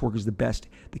Jack's work is the best.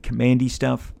 The Commandy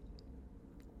stuff,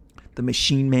 the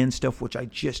Machine Man stuff, which I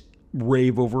just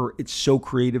rave over. It's so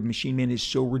creative. Machine Man is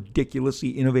so ridiculously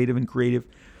innovative and creative.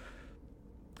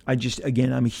 I'm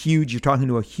you're talking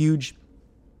to a huge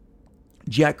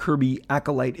Jack Kirby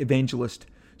acolyte evangelist.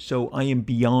 So I am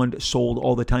beyond sold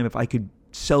all the time. If I could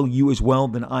sell you as well,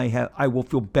 then I will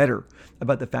feel better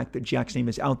about the fact that Jack's name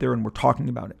is out there and we're talking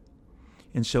about it.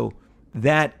 And so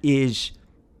that is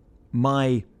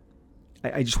I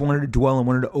just wanted to dwell and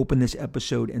wanted to open this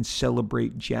episode and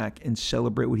celebrate Jack and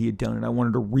celebrate what he had done. And I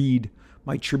wanted to read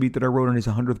my tribute that I wrote on his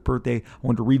 100th birthday. I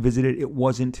wanted to revisit it. It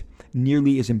wasn't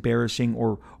nearly as embarrassing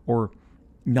or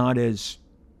not as,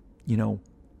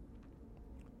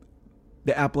 the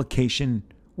application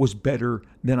was better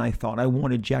than I thought. I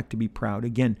wanted Jack to be proud.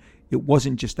 Again, it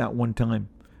wasn't just that one time.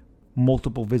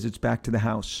 Multiple visits back to the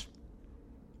house.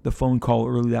 The phone call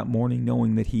early that morning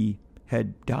knowing that he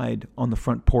had died on the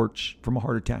front porch from a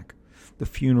heart attack. The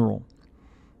funeral.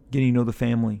 Getting to know the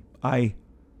family. I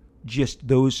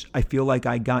feel like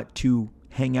I got to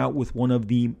hang out with one of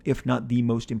the, if not the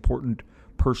most important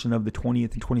person of the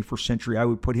 20th and 21st century. I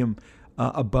would put him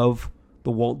above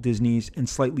the Walt Disneys and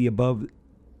slightly above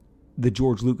the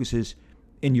George Lucases,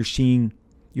 and you're seeing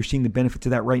the benefits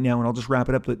of that right now. And I'll just wrap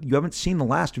it up. But you haven't seen the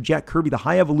last of Jack Kirby, the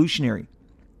High Evolutionary,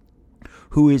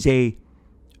 who is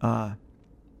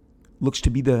looks to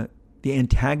be the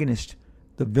antagonist,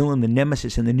 the villain, the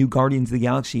nemesis in the new Guardians of the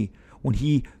Galaxy. When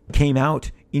he came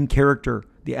out in character,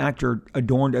 the actor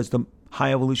adorned as the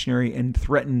High Evolutionary and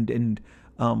threatened and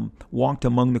walked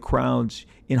among the crowds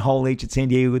in Hall H at San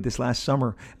Diego this last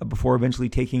summer before eventually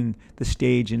taking the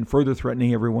stage and further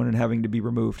threatening everyone and having to be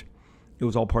removed. It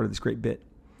was all part of this great bit.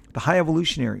 The High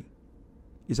Evolutionary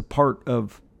is a part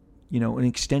of, an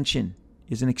extension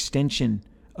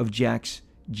of Jack's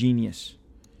genius.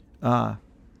 There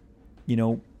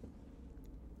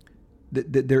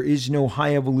is no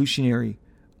High Evolutionary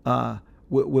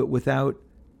without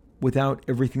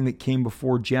everything that came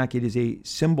before Jack. It is a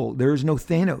symbol. There is no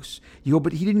Thanos.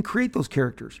 But he didn't create those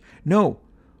characters. No,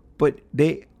 but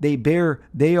they are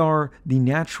the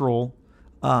natural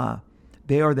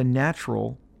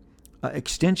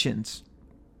extensions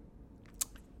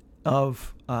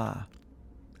of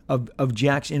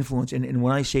Jack's influence. And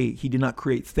when I say he did not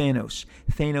create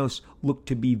Thanos looked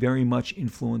to be very much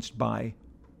influenced by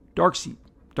Darkseid.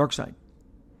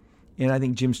 And I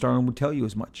think Jim Starlin would tell you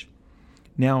as much.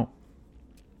 Now,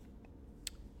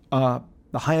 the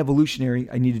High Evolutionary,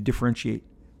 I need to differentiate.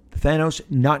 Thanos,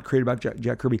 not created by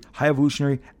Jack Kirby. High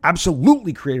Evolutionary,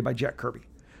 absolutely created by Jack Kirby.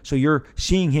 So you're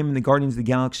seeing him in the Guardians of the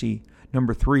Galaxy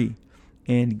 #3.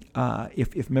 And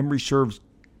if memory serves,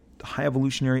 the High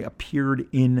Evolutionary appeared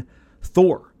in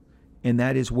Thor. And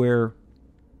that is where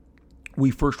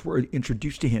we first were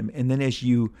introduced to him. And then as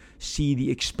you see the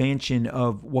expansion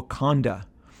of Wakanda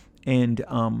and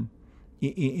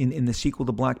in the sequel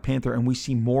to Black Panther, and we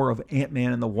see more of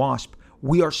Ant-Man and the Wasp,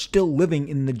 we are still living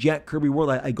in the Jack Kirby world.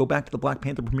 I go back to the Black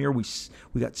Panther premiere. We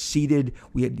got seated.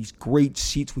 We had these great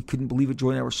seats. We couldn't believe it.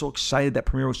 Joy and I were so excited. That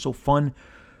premiere was so fun.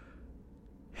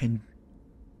 And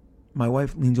my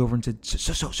wife leans over and said,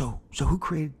 So who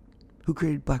created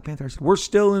Black Panther? I said, we're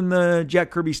still in the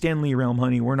Jack Kirby Stan Lee realm,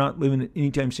 honey. We're not living it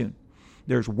anytime soon.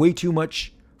 There's way too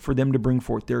much for them to bring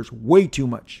forth. There's way too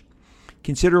much.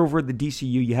 Consider over at the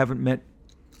DCU, you haven't met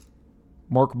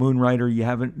Mark Moonrider, you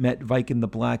haven't met Viking the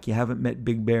Black, you haven't met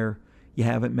Big Bear, you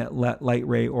haven't met Light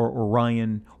Ray or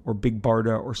Orion or Big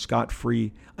Barda or Scott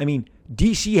Free. I mean,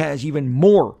 DC has even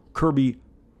more Kirby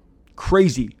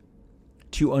crazy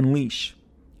to unleash.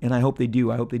 And I hope they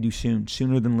do. I hope they do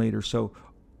sooner than later. So,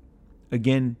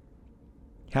 again,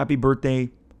 happy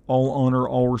birthday, all honor,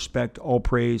 all respect, all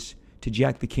praise to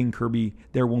Jack the King Kirby.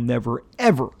 There will never,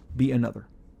 ever be another.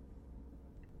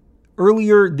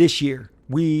 Earlier this year,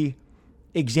 we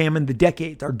examined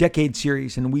our decade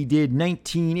series, and we did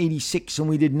 1986, and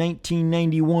we did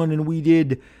 1991, and we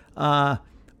did some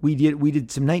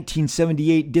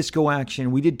 1978 disco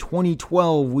action. We did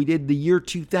 2012. We did the year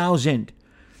 2000.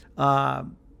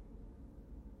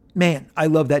 Man, I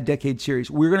love that decade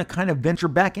series. We're going to kind of venture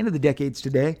back into the decades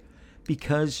today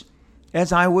because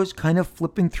as I was kind of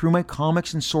flipping through my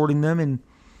comics and sorting them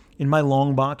in my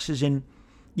long boxes, and,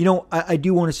 I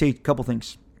do want to say a couple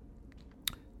things.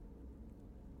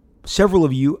 Several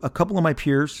of you, a couple of my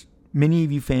peers, many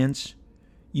of you fans,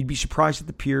 you'd be surprised at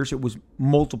the peers. It was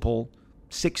multiple,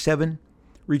 6, 7,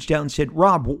 reached out and said,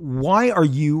 Rob, why are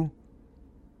you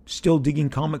still digging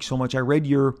comics so much? I read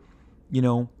your,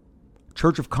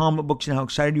 Church of Comic Books and how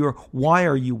excited you are. Why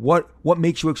are you? What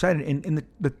makes you excited? And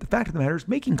the fact of the matter is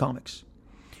making comics.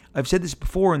 I've said this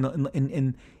before,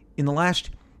 and in the last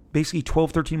basically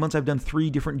 12, 13 months, I've done 3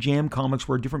 different jam comics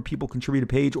where different people contribute a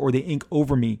page or they ink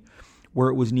over me, where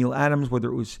it was Neil Adams, whether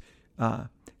it was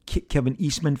Kevin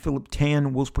Eastman, Philip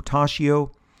Tan, Wills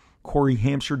Portacio, Corey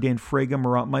Hamster, Dan Fraga,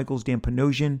 Marat Michaels, Dan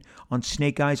Panosian. On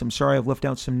Snake Eyes, I'm sorry I've left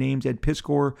out some names, Ed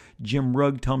Piskor, Jim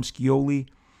Rugg, Tom Scioli.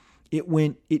 It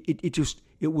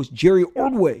was Jerry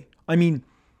Ordway. I mean,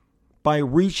 by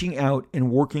reaching out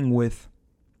and working with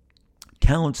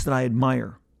talents that I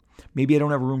admire, maybe I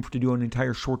don't have room to do an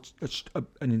entire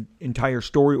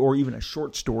story or even a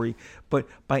short story, but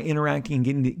by interacting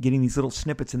and getting these little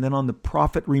snippets. And then on the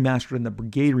Prophet Remastered and the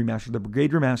Brigade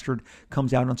Remastered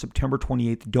comes out on September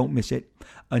 28th. Don't miss it.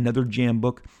 Another jam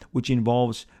book, which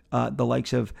involves the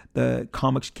likes of the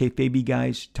Comics Kayfabe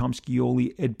guys, Tom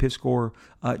Scioli, Ed Piskor,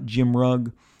 Jim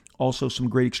Rugg, also some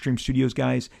great Extreme Studios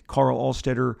guys, Carl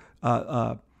Alstetter,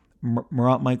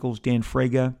 Marat Michaels, Dan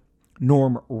Fraga,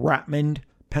 Norm Ratmond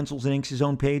pencils and inks his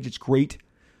own page. It's great.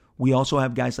 We also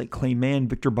have guys like Clay Mann,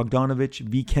 Victor Bogdanovich,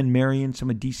 V. Ken Marion, some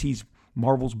of DC's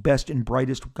Marvel's best and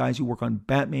brightest guys who work on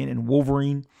Batman and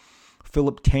Wolverine.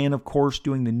 Philip Tan, of course,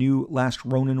 doing the new Last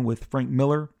Ronin with Frank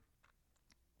Miller.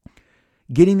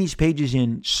 Getting these pages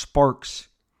in sparks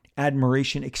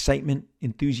admiration, excitement,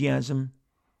 enthusiasm.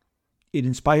 It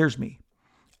inspires me.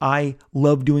 I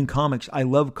love doing comics. I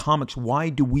love comics. Why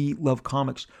do we love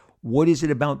comics? What is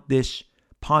it about this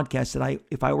podcast that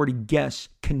if I were to guess,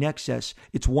 connects us?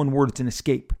 It's one word. It's an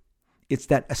escape. It's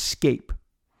that escape.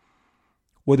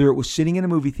 Whether it was sitting in a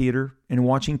movie theater and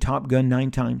watching Top Gun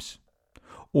 9 times,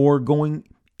 or going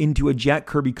into a Jack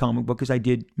Kirby comic book, as I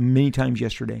did many times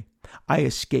yesterday, I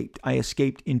escaped. I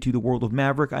escaped into the world of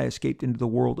Maverick. I escaped into the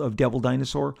world of Devil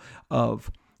Dinosaur,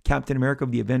 of Captain America,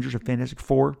 of the Avengers, of Fantastic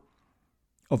Four,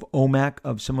 of OMAC,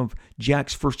 of some of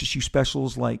Jack's first issue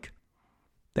specials like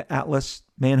the Atlas,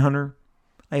 Manhunter.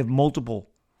 I have multiple,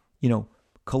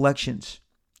 collections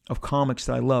of comics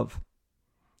that I love.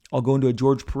 I'll go into a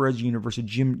George Perez universe, a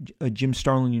Jim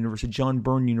Starlin universe, a John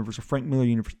Byrne universe, a Frank Miller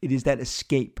universe. It is that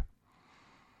escape.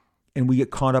 And we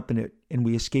get caught up in it, and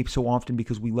we escape so often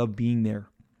because we love being there.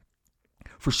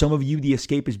 For some of you, the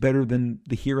escape is better than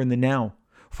the here and the now.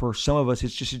 For some of us,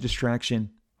 it's just a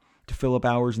distraction to fill up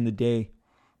hours in the day,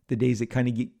 the days that kind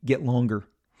of get longer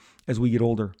as we get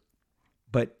older.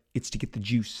 But it's to get the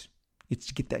juice. It's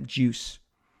to get that juice.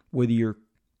 Whether your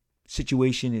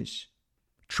situation is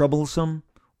troublesome,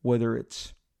 whether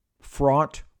it's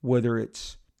fraught, whether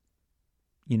it's,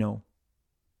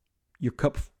 your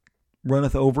cup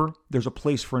runneth over, there's a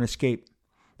place for an escape.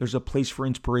 There's a place for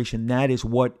inspiration. That is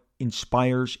what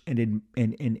inspires and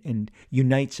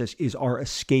unites us, is our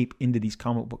escape into these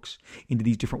comic books, into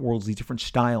these different worlds, these different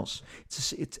styles.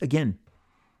 It's again,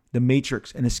 The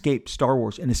Matrix, an escape. Star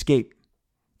Wars, an escape.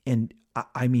 And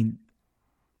I mean,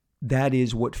 that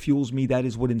is what fuels me. That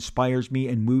is what inspires me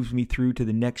and moves me through to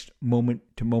the next moment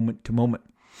to moment to moment.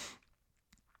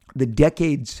 The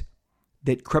decades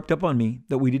that crept up on me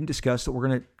that we didn't discuss, that we're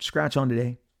going to scratch on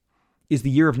today, is the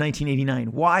year of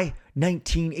 1989. Why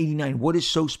 1989? What is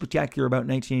so spectacular about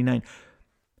 1989?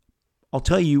 I'll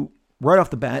tell you right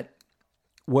off the bat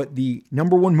what the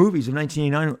number one movies of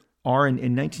 1989 are. And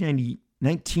in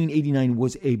 1989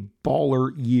 was a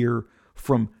baller year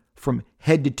from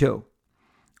head to toe.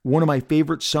 One of my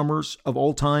favorite summers of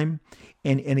all time.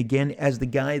 And again, as the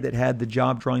guy that had the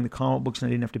job drawing the comic books and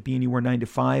I didn't have to be anywhere 9 to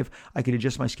 5, I could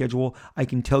adjust my schedule. I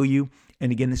can tell you,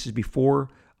 and again, this is before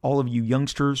all of you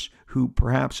youngsters who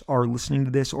perhaps are listening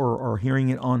to this or are hearing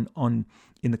it on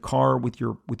in the car with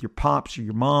your pops or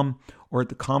your mom or at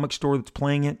the comic store that's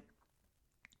playing it.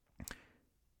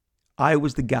 I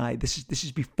was the guy. This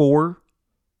is before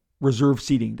reserve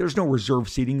seating. There's no reserve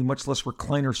seating, much less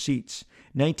recliner seats.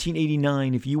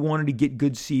 1989, if you wanted to get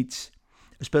good seats,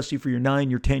 especially for your 9,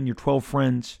 your 10, your 12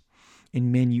 friends,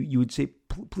 and men, you would say,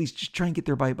 please just try and get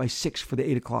there by 6 for the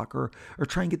 8 o'clock, or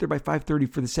try and get there by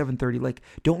 5:30 for the 7:30. Like,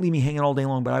 don't leave me hanging all day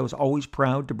long. But I was always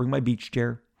proud to bring my beach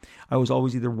chair. I was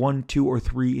always either 1, 2, or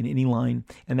 3 in any line,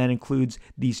 and that includes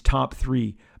these top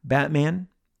 3. Batman,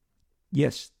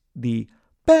 yes, the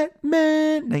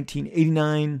Batman,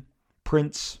 1989,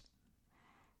 Prince,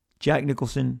 Jack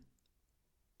Nicholson,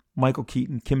 Michael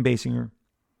Keaton, Kim Basinger.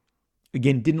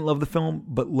 Again, didn't love the film,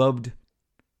 but loved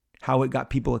how it got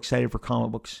people excited for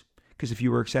comic books. Because if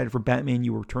you were excited for Batman,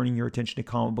 you were turning your attention to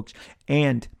comic books.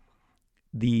 And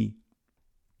the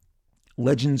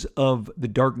Legends of the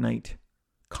Dark Knight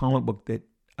comic book that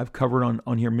I've covered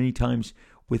on here many times,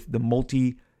 with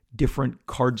the different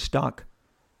cardstock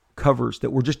covers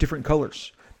that were just different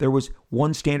colors. There was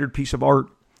one standard piece of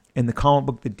art, and the comic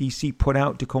book that DC put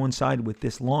out to coincide with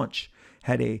this launch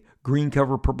had a green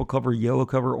cover, purple cover, yellow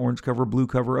cover, orange cover, blue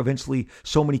cover, eventually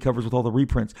so many covers with all the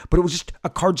reprints. But it was just a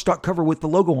cardstock cover with the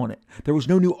logo on it. There was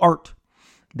no new art.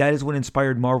 That is what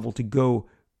inspired Marvel to go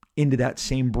into that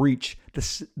same breach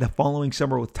the following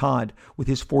summer with Todd with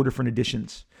his 4 different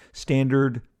editions.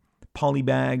 Standard,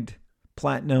 polybagged,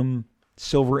 platinum,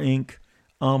 silver ink,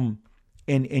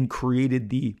 and created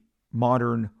the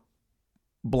modern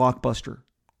blockbuster.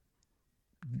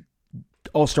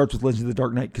 All starts with Legends of the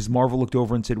Dark Knight because Marvel looked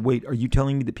over and said, wait, are you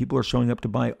telling me that people are showing up to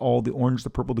buy all the orange, the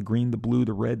purple, the green, the blue,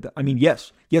 the red?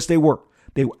 Yes, they were.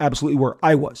 They absolutely were.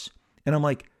 I was. And I'm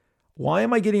like, why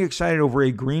am I getting excited over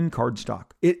a green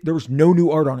cardstock? There was no new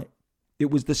art on it.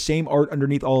 It was the same art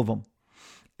underneath all of them.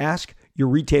 Ask your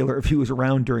retailer if he was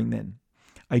around during then.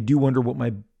 I do wonder what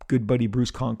my good buddy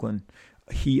Bruce Conklin,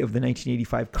 he of the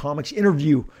 1985 Comics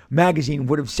Interview magazine,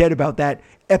 would have said about that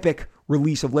epic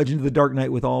release of Legend of the Dark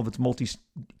Knight with all of its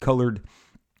multicolored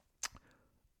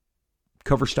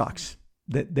cover stocks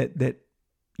that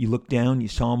you look down, you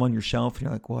saw them on your shelf, and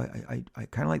you're like, well, I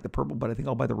kind of like the purple, but I think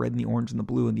I'll buy the red and the orange and the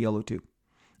blue and the yellow too.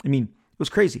 I mean, it was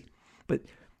crazy. But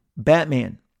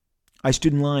Batman, I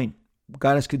stood in line,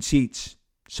 got us good seats,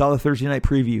 saw the Thursday night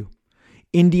preview.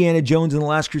 Indiana Jones and the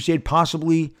Last Crusade,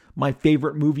 possibly my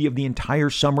favorite movie of the entire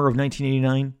summer of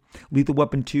 1989. Lethal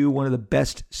Weapon 2, one of the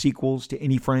best sequels to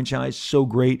any franchise. So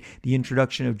great. The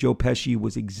introduction of Joe Pesci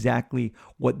was exactly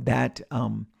what that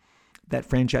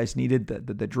franchise needed.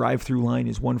 The drive-through line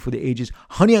is one for the ages.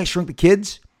 Honey, I Shrunk the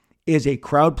Kids is a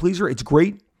crowd pleaser. It's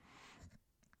great.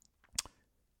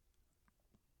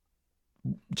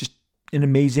 Just an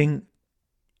amazing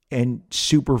and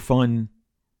super fun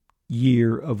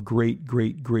year of great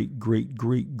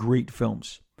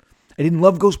films. I didn't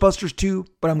love Ghostbusters 2,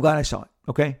 but I'm glad I saw it.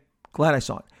 Okay? Glad I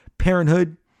saw it.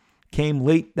 Parenthood came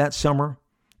late that summer.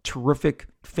 Terrific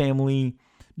family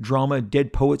drama.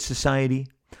 Dead Poets Society.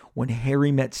 When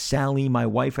Harry Met Sally, my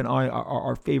wife and I,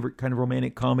 our favorite kind of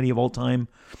romantic comedy of all time.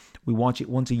 We watch it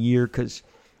once a year because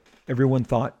everyone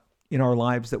thought in our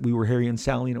lives that we were Harry and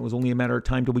Sally, and it was only a matter of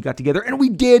time till we got together. And we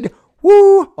did.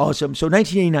 Woo! Awesome. So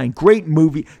 1989, great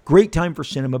movie, great time for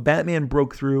cinema. Batman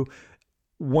broke through.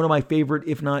 One of my favorite,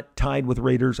 if not tied with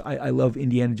Raiders. I love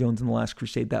Indiana Jones and the Last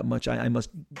Crusade that much. I must,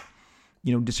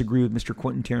 disagree with Mr.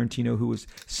 Quentin Tarantino, who was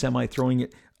throwing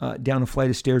it down a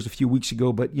flight of stairs a few weeks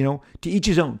ago. But, to each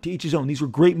his own, These were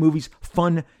great movies,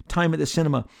 fun time at the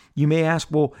cinema. You may ask,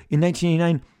 well, in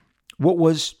 1989, what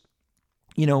was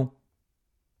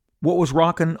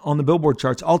rocking on the Billboard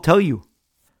charts? I'll tell you.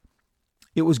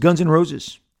 It was Guns N'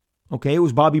 Roses. Okay, it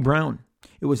was Bobby Brown.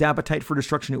 It was Appetite for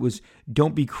Destruction. It was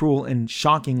Don't Be Cruel. And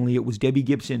shockingly, it was Debbie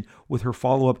Gibson with her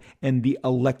follow-up and The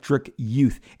Electric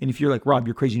Youth. And if you're like, Rob,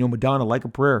 you're crazy. Madonna, Like a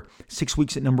Prayer, 6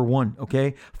 weeks at number 1.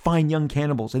 Okay. Fine Young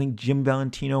Cannibals. I think Jim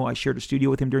Valentino, I shared a studio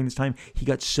with him during this time. He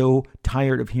got so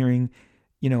tired of hearing,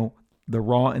 the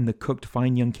Raw and the Cooked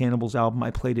Fine Young Cannibals album.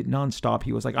 I played it nonstop.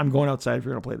 He was like, I'm going outside if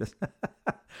you're going to play this.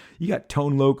 You got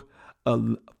Tone Loc,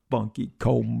 Funky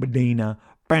Cold Medina.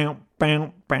 Bam,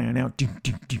 bam, bam. Now,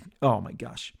 oh my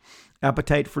gosh.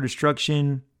 Appetite for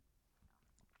Destruction.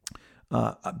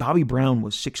 Bobby Brown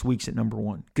was 6 weeks at number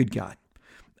 1. Good God.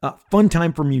 Fun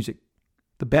time for music.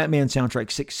 The Batman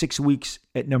soundtrack, six weeks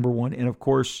at number 1. And of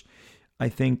course, I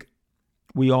think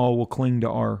we all will cling to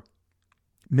our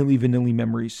Milli Vanilli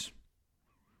memories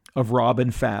of Rob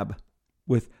and Fab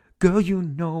with Girl, you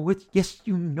know it's, yes,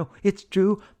 you know it's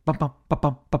true. Bum, bum, bum,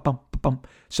 bum, bum, bum, bum.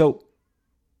 So,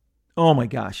 oh my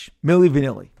gosh, Milli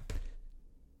Vanilli.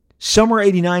 Summer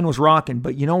 89 was rocking,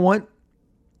 but you know what?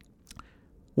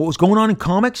 What was going on in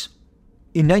comics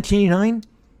in 1989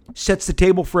 sets the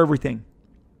table for everything.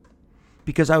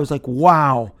 Because I was like,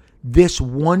 wow, this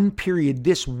one period,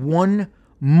 this 1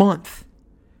 month,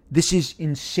 this is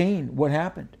insane what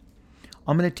happened.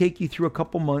 I'm going to take you through a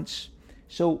couple months.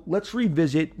 So let's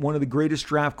revisit one of the greatest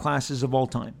draft classes of all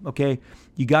time, okay?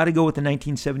 You got to go with the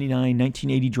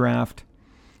 1979-1980 draft,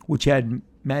 which had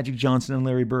Magic Johnson and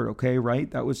Larry Bird, okay,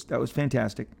 right? That was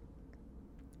fantastic.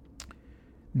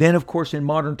 Then, of course, in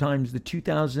modern times, the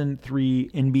 2003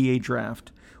 NBA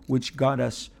draft, which brought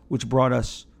us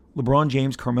LeBron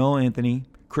James, Carmelo Anthony,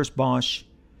 Chris Bosh,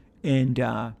 and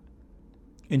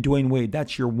Dwayne Wade.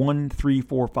 That's your 1, 3,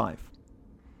 4, 5.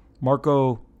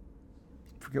 Marco,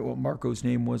 I forget what Marco's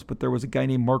name was, but there was a guy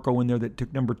named Marco in there that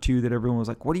took number 2 that everyone was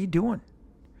like, what are you doing?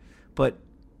 But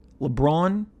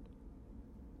LeBron,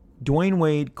 Dwayne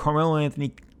Wade, Carmelo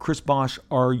Anthony, Chris Bosh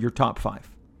are your top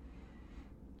 5.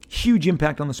 Huge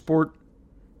impact on the sport.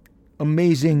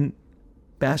 Amazing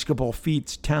basketball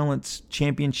feats, talents,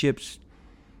 championships,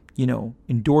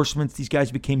 endorsements. These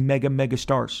guys became mega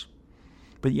stars.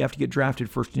 But you have to get drafted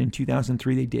first, and in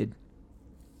 2003 they did.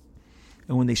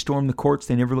 And when they stormed the courts,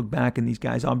 they never looked back. And these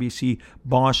guys, obviously,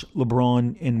 Bosh,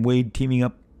 LeBron, and Wade teaming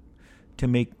up to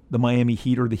make the Miami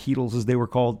Heat, or the Heatles as they were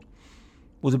called,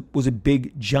 was a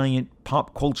big, giant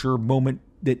pop culture moment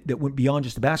that went beyond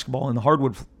just the basketball and the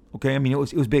hardwood. Okay, I mean, it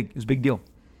was big. It was a big deal.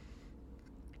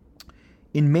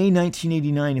 In May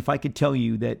 1989, if I could tell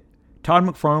you that Todd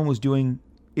McFarlane was doing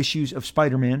issues of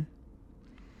Spider-Man,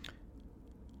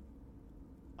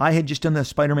 I had just done the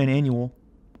Spider-Man annual.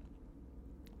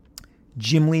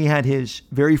 Jim Lee had his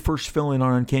very first fill-in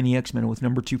on Uncanny X-Men with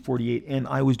number 248, and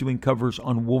I was doing covers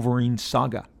on Wolverine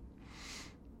Saga.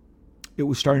 It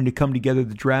was starting to come together,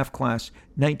 the draft class.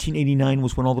 1989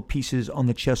 was when all the pieces on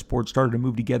the chessboard started to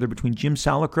move together between Jim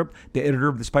Salicrup, the editor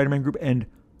of the Spider-Man group, and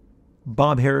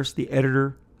Bob Harris, the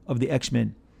editor of the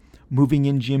X-Men. Moving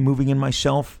in Jim, moving in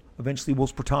myself, eventually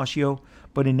Wolf Portacio.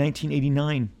 But in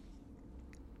 1989,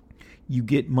 you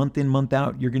get month in, month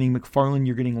out. You're getting McFarlane,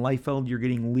 you're getting Liefeld, you're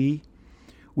getting Lee.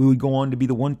 We would go on to be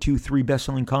the 1, 2, 3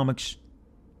 best-selling comics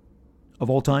of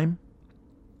all time.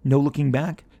 No looking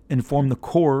back, and form the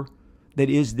core that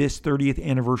is this 30th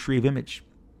anniversary of Image.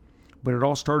 But it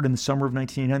all started in the summer of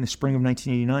 1989, the spring of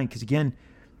 1989, because again,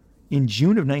 in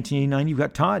June of 1989, you've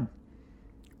got Todd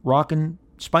rocking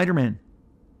Spider-Man.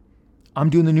 I'm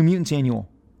doing the New Mutants annual.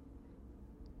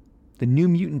 The New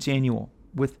Mutants annual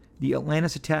with the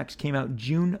Atlantis Attacks came out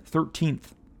June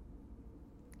 13th.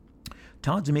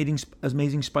 Todd's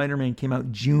Amazing Spider-Man came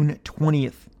out June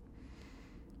 20th.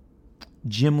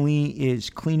 Jim Lee is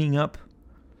cleaning up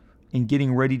and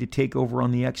getting ready to take over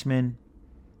on the X-Men,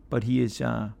 but he is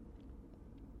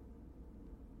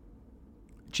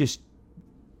just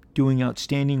doing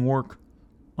outstanding work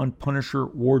on Punisher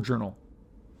War Journal.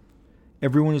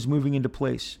 Everyone is moving into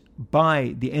place.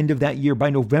 By the end of that year,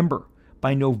 by November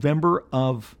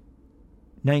of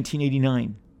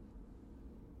 1989,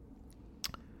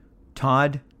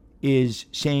 Todd is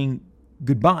saying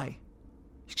goodbye.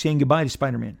 He's saying goodbye to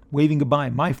Spider-Man, waving goodbye.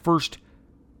 My first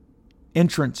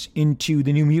entrance into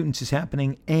the New Mutants is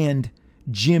happening, and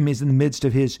Jim is in the midst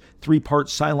of his 3-part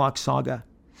Psylocke saga,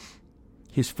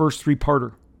 his first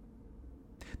 3-parter.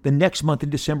 The next month in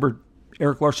December,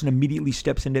 Eric Larson immediately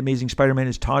steps into Amazing Spider-Man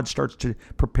as Todd starts to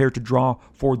prepare to draw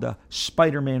for the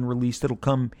Spider-Man release that'll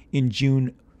come in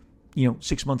June,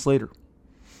 6 months later.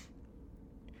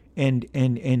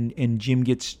 And Jim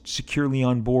gets securely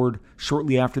on board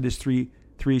shortly after this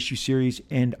three-issue series,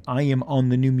 and I am on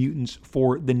the New Mutants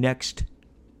for the next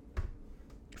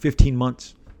 15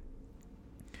 months.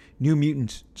 New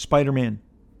Mutants, Spider-Man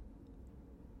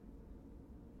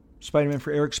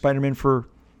for Eric, Spider-Man for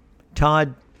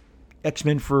Todd,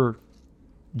 X-Men for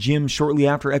Jim shortly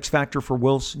after, X-Factor for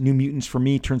Wills, New Mutants for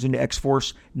me turns into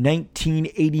X-Force.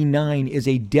 1989 is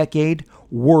a decade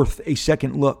worth a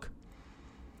second look.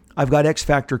 I've got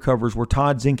X-Factor covers where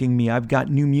Todd's inking me. I've got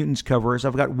New Mutants covers.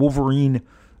 I've got Wolverine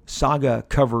Saga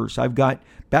covers. I've got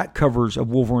back covers of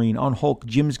Wolverine on Hulk.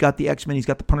 Jim's got the X-Men. He's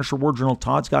got the Punisher War Journal.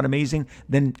 Todd's got Amazing.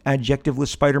 Then Adjectiveless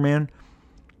Spider-Man.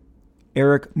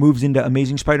 Eric moves into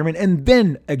Amazing Spider-Man. And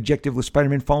then Adjectiveless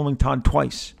Spider-Man following Todd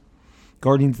twice.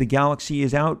 Guardians of the Galaxy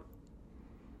is out.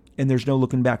 And there's no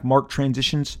looking back. Mark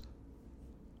transitions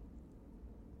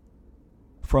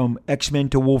from X-Men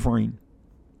to Wolverine.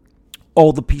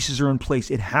 All the pieces are in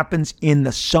place. It happens in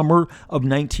the summer of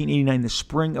 1989, the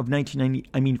spring of 1990.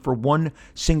 I mean, for one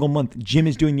single month, Jim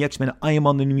is doing the X-Men. I am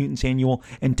on the New Mutants annual,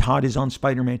 and Todd is on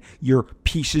Spider-Man. Your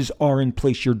pieces are in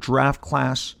place. Your draft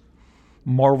class,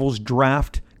 Marvel's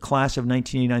draft class of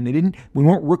 1989. We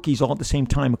weren't rookies all at the same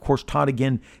time. Of course, Todd,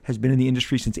 again, has been in the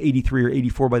industry since 83 or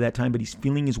 84 by that time, but he's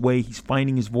feeling his way. He's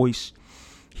finding his voice.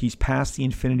 He's past the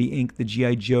Infinity Inc., the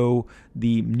G.I. Joe,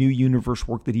 the New Universe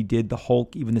work that he did, the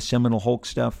Hulk, even the seminal Hulk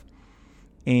stuff.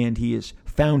 And he has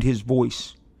found his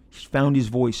voice. He's found his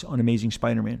voice on Amazing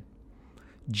Spider-Man.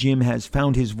 Jim has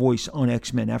found his voice on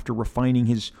X-Men after refining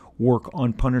his work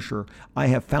on Punisher. I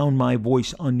have found my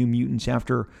voice on New Mutants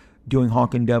after doing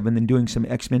Hawk and Dove and then doing some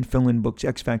X-Men fill-in books,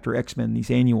 X-Factor, X-Men,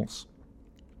 these annuals.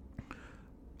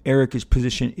 Eric, his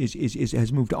position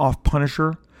has moved off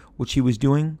Punisher, which he was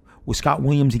doing, with Scott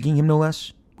Williams inking him no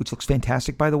less, which looks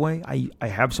fantastic, by the way. I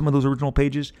have some of those original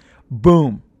pages.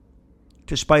 Boom.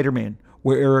 To Spider-Man,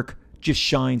 where Eric just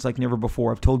shines like never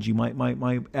before. I've told you,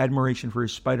 my admiration for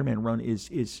his Spider-Man run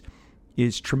is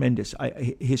tremendous.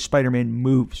 His Spider-Man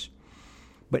moves.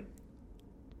 But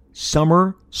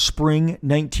summer, spring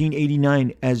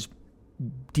 1989, as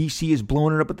DC is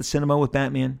blowing it up at the cinema with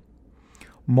Batman,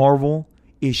 Marvel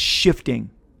is shifting.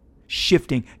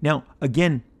 Now,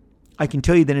 again, I can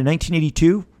tell you that in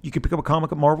 1982, you can pick up a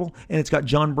comic at Marvel, and it's got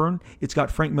John Byrne, it's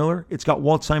got Frank Miller, it's got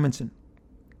Walt Simonson.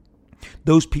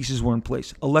 Those pieces were in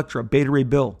place. Elektra, Beta Ray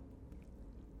Bill.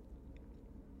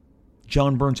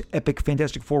 John Byrne's epic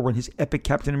Fantastic Four run, his epic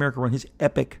Captain America run, his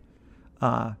epic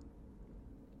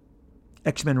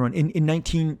X-Men run. In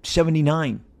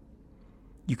 1979,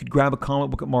 you could grab a comic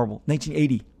book at Marvel.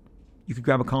 1980, you could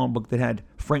grab a comic book that had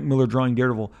Frank Miller drawing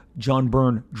Daredevil, John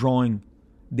Byrne drawing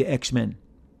the X-Men,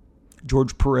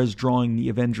 George Perez drawing the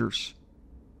Avengers.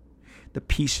 The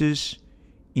pieces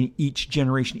in each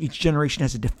generation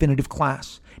has a definitive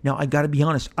class. Now, I got to be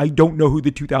honest, I don't know who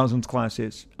the 2000s class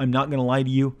is. I'm not going to lie to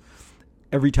you.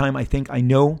 Every time I think I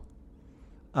know,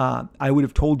 I would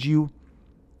have told you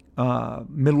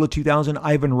middle of 2000,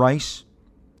 Ivan Rice,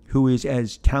 who is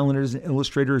as talented as an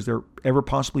illustrator as there ever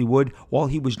possibly would, while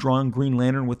he was drawing Green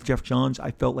Lantern with Geoff Johns,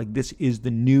 I felt like this is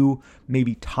the new,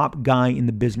 maybe top guy in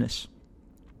the business.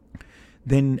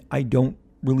 Then I don't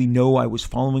really know. I was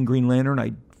following Green Lantern.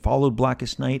 I followed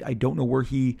Blackest Night. I don't know where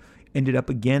he ended up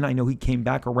again. I know he came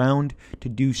back around to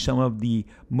do some of the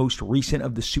most recent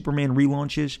of the Superman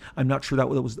relaunches. I'm not sure that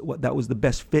was the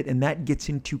best fit, and that gets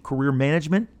into career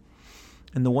management.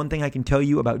 And the one thing I can tell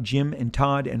you about Jim and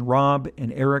Todd and Rob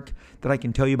and Eric, that I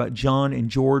can tell you about John and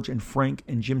George and Frank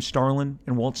and Jim Starlin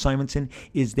and Walt Simonson,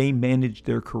 is they managed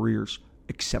their careers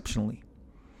exceptionally.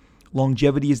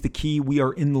 Longevity is the key. We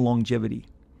are in the longevity.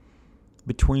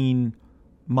 Between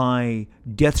my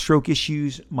Deathstroke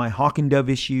issues, my Hawk and Dove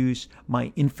issues,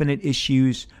 my Infinite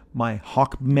issues, my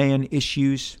Hawkman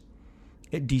issues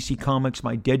at DC Comics,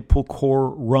 my Deadpool Core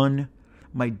run,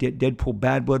 my Deadpool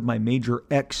Bad Blood, my Major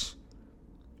X,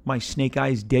 my Snake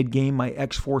Eyes Dead Game, my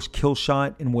X-Force Kill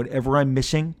Shot, and whatever I'm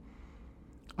missing,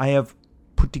 I have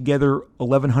put together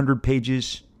 1,100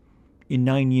 pages in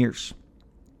 9 years.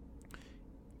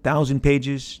 1,000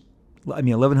 pages,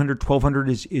 1,100, 1,200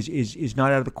 is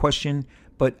not out of the question,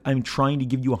 but I'm trying to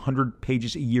give you 100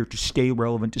 pages a year to stay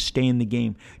relevant, to stay in the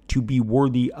game, to be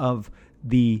worthy of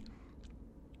the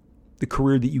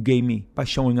career that you gave me by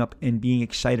showing up and being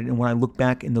excited. And when I look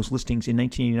back in those listings in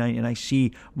 1989 and I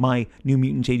see my New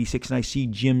Mutants 86 and I see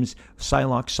Jim's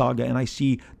Psylocke Saga and I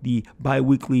see the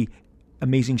bi-weekly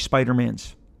Amazing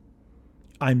Spider-Mans,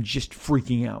 I'm just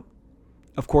freaking out.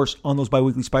 Of course, on those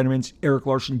bi-weekly Spider-Mans, Eric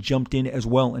Larson jumped in as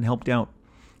well and helped out.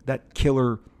 That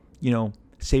killer,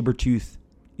 Sabretooth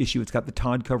issue. It's got the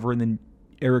Todd cover and then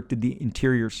Eric did the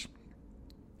interiors.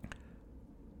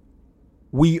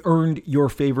 We earned your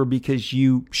favor because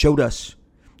you showed us,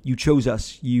 you chose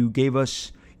us, you gave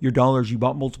us your dollars, you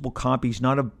bought multiple copies,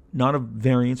 not of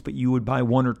variants, but you would buy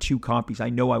 1 or 2 copies. I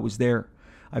know I was there.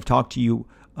 I've talked to you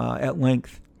at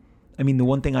length. I mean, the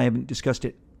one thing I haven't discussed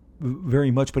it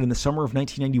very much, but in the summer of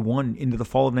 1991, into the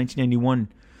fall of 1991,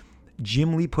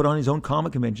 Jim Lee put on his own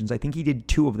comic conventions. I think he did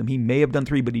 2 of them. He may have done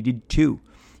 3, but he did 2.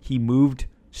 He moved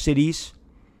cities.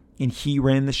 And he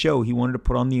ran the show. He wanted to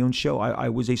put on the own show. I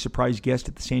was a surprise guest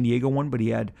at the San Diego one, but he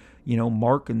had,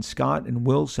 Mark and Scott and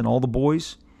Wills and all the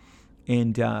boys.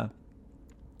 And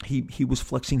he was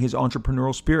flexing his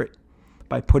entrepreneurial spirit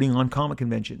by putting on comic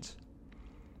conventions.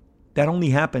 That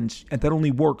only happens, and that only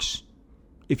works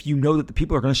if you know that the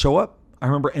people are going to show up. I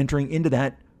remember entering into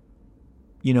that,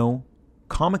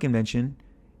 comic convention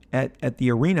at the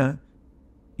arena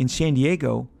in San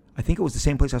Diego. I think it was the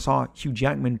same place I saw Hugh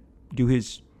Jackman do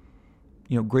his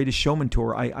Greatest Showman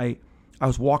tour. I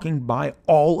was walking by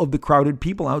all of the crowded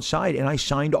people outside, and I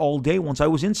signed all day once I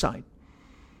was inside.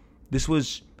 This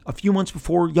was a few months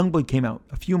before Youngblood came out,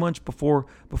 a few months before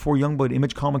Youngblood,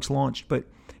 Image Comics launched. But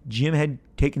Jim had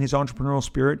taken his entrepreneurial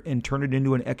spirit and turned it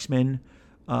into an X-Men,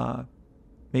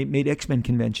 made X-Men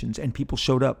conventions, and people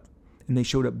showed up, and they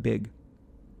showed up big.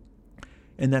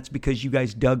 And that's because you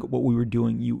guys dug what we were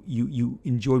doing. You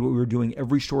enjoyed what we were doing.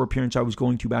 Every store appearance I was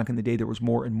going to back in the day, there was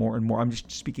more and more and more. I'm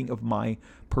just speaking of my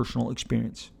personal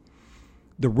experience.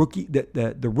 The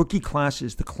rookie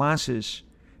classes, the classes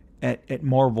at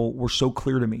Marvel were so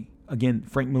clear to me. Again,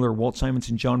 Frank Miller, Walt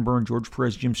Simonson, John Byrne, George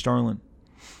Perez, Jim Starlin.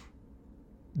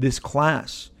 This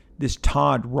class, this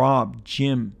Todd, Rob,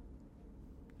 Jim,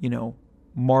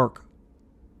 Mark,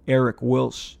 Eric,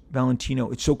 Wills, Valentino,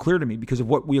 it's so clear to me because of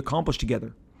what we accomplished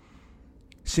together.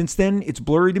 Since then, it's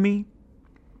blurry to me.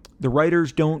 The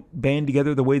writers don't band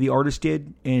together the way the artists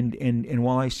did, and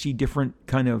while I see different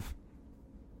kind of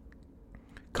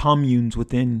communes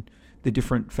within the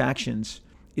different factions,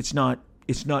 it's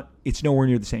nowhere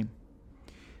near the same.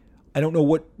 I don't know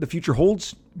what the future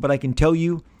holds, but I can tell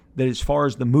you that as far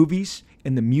as the movies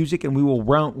and the music, and we will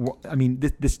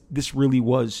this really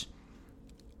was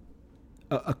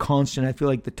a constant. I feel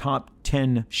like the top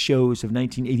 10 shows of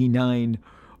 1989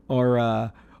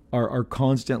 are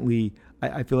constantly.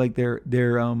 I feel like they're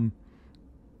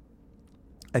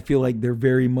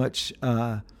very much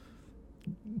kind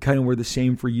of were the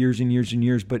same for years and years and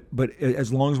years. But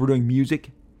as long as we're doing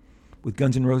music, with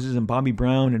Guns N' Roses and Bobby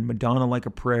Brown and Madonna Like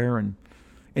a Prayer and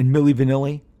Milli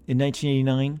Vanilli in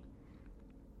 1989.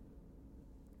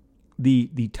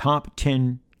 The top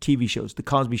 10 TV shows, The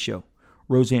Cosby Show,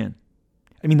 Roseanne.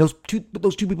 I mean, those two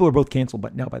people are both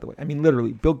canceled now, by the way. I mean,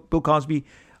 literally, Bill Cosby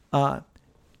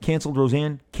canceled,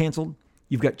 Roseanne canceled.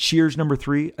 You've got Cheers, number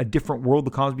 3, A Different World,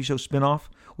 The Cosby Show spinoff,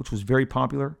 which was very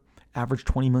popular. Average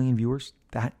 20 million viewers,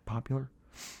 that popular.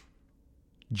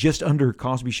 Just under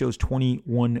Cosby Show's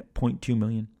 21.2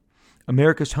 million.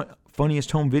 America's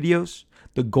Funniest Home Videos,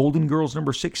 The Golden Girls,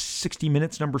 number 6, 60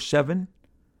 Minutes, number 7.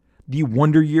 The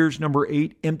Wonder Years, number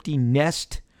 8, Empty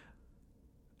Nest,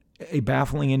 a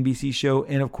baffling NBC show,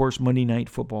 and of course Monday Night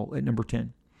Football at number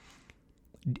 10.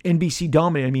 NBC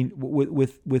dominated. I mean,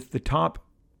 with the top,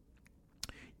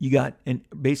 you got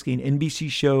basically an NBC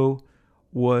show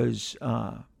was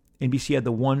NBC had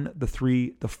the 1, the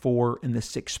 3, the 4, and the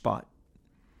 6 spot,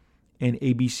 and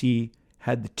ABC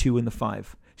had the 2 and the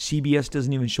 5. CBS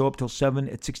doesn't even show up till 7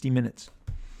 at 60 Minutes.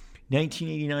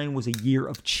 1989 was a year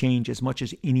of change as much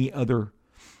as any other.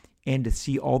 And to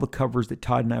see all the covers that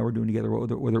Todd and I were doing together,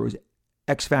 whether it was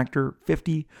X Factor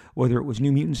 50, whether it was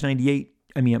New Mutants 98,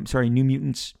 New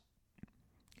Mutants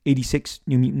 86,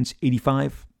 New Mutants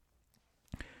 85.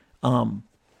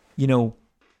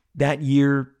 That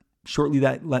year, shortly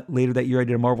later that year, I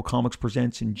did a Marvel Comics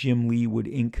Presents, and Jim Lee would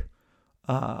ink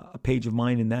a page of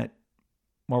mine, and that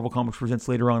Marvel Comics Presents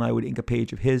later on, I would ink a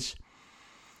page of his.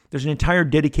 There's an entire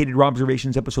dedicated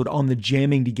Robservations episode on the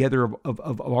jamming together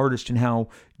of artists and how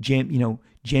jamming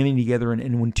together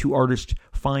and when two artists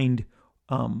find,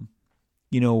 they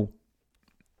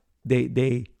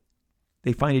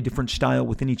find a different style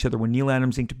within each other. When Neil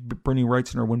Adams inked Bernie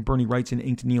Wrightson, or when Bernie Wrightson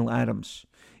inked Neil Adams,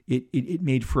 it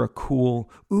made for a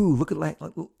cool. Ooh, look at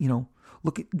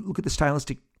the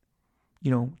stylistic,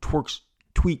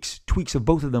 tweaks of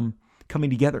both of them coming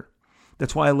together.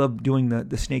 That's why I love doing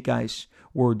the Snake Eyes,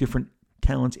 where different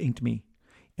talents inked me,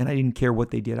 and I didn't care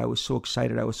what they did. I was so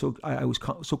excited. I was so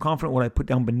confident what I put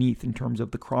down beneath in terms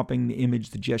of the cropping, the image,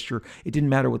 the gesture. It didn't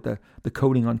matter what the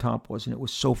coding on top was, and it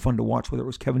was so fun to watch. Whether it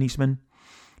was Kevin Eastman,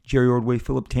 Jerry Ordway,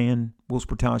 Philip Tan, Will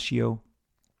Portacio,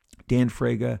 Dan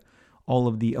Fraga, all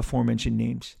of the aforementioned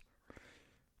names.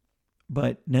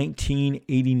 But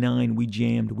 1989, we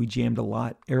jammed a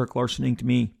lot. Eric Larson inked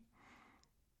me.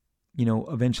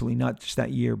 Eventually, not just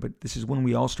that year, but this is when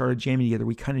we all started jamming together.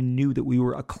 We kind of knew that we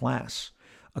were a class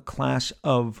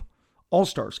of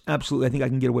all-stars. Absolutely. I think I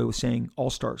can get away with saying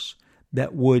all-stars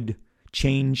that would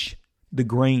change the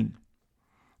grain.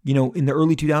 In the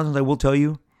early 2000s, I will tell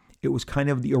you, it was kind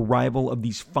of the arrival of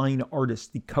these fine artists,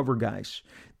 the cover guys,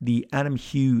 the Adam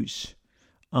Hughes,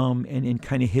 and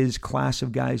kind of his class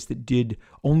of guys that did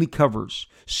only covers,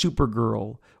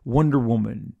 Supergirl, Wonder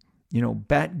Woman,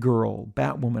 Batgirl,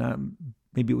 Batwoman,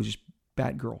 maybe it was just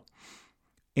Batgirl.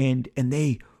 And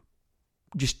they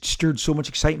just stirred so much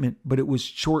excitement, but it was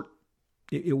short.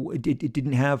 It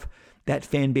didn't have, that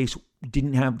fan base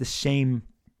didn't have the same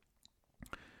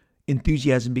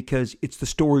enthusiasm, because it's the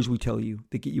stories we tell you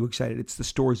that get you excited. It's the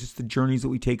stories, it's the journeys that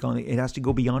we take on. It has to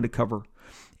go beyond a cover.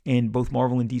 And both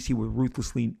Marvel and DC were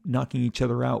ruthlessly knocking each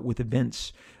other out with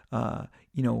events,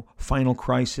 Final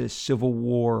Crisis, Civil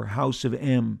War, House of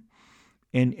M.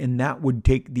 And that would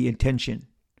take the attention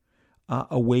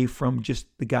away from just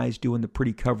the guys doing the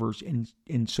pretty covers.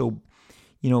 And so,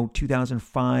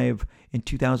 2005 and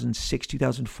 2006,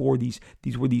 2004, these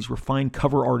were these refined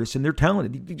cover artists, and they're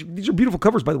talented. These are beautiful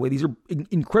covers, by the way. These are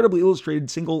incredibly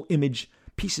illustrated single image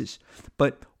pieces.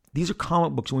 But these are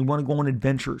comic books, and we want to go on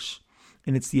adventures.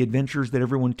 And it's the adventures that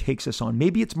everyone takes us on.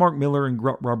 Maybe it's Mark Millar and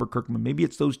Robert Kirkman. Maybe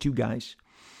it's those two guys.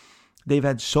 They've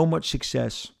had so much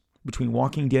success between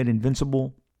Walking Dead,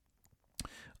 Invincible.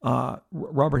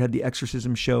 Robert had the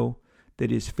Exorcism show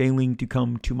that is failing to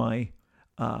come to my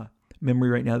memory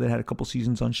right now, that had a couple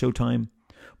seasons on Showtime.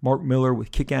 Mark Millar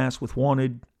with Kick-Ass, with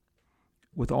Wanted,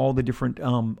 with all the different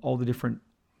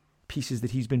pieces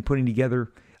that he's been putting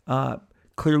together.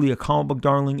 Clearly a comic book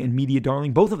darling and media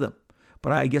darling, both of them.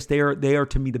 But I guess they are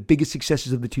to me the biggest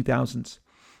successes of the 2000s.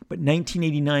 But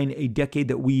 1989, a decade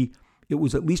that it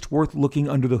was at least worth looking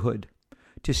under the hood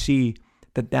to see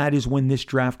that is when this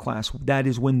draft class, that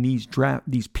is when these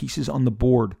pieces on the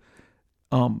board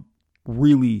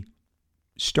really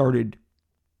started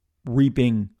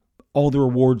reaping all the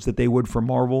rewards that they would for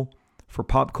Marvel, for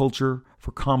pop culture,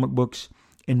 for comic books,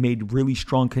 and made really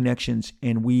strong connections.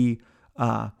 And we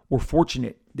were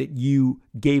fortunate that you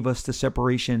gave us the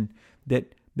separation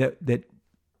that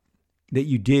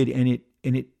you did, and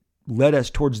it led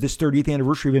us towards this 30th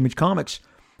anniversary of Image Comics,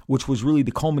 which was really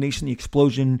the culmination, the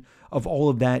explosion of all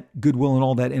of that goodwill and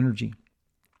all that energy.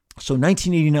 So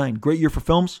 1989, great year for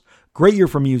films, great year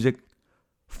for music,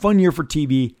 fun year for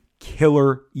TV,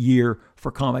 killer year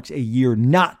for comics, a year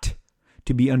not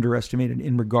to be underestimated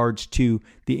in regards to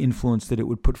the influence that it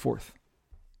would put forth.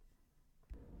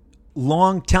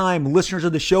 Long-time listeners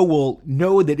of the show will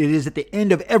know that it is at the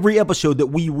end of every episode that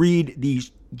we read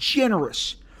these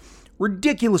generous,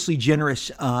 ridiculously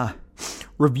generous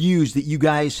reviews that you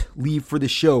guys leave for the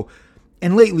show.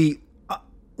 And lately,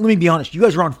 let me be honest, you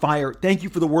guys are on fire. Thank you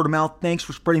for the word of mouth. Thanks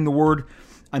for spreading the word.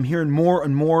 I'm hearing more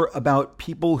and more about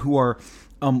people who are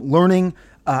learning.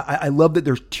 I love that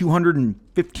there's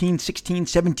 215, 16,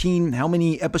 17, how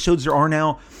many episodes there are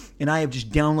now. And I have just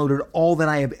downloaded all that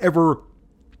I have ever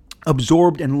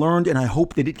absorbed and learned, and I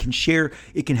hope that it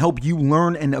can help you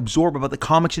learn and absorb about the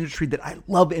comics industry that I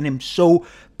love and am so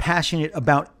passionate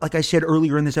about. Like I said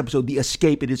earlier in this episode, the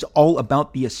escape. It is all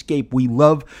about the escape. We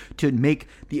love to make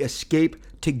the escape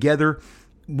together.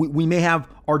 We may have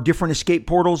our different escape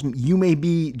portals. You may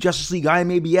be Justice League, I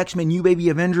may be X-Men, you may be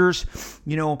Avengers,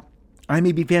 I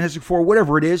may be Fantastic Four,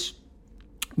 whatever it is.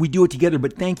 We do it together,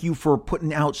 but thank you for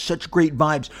putting out such great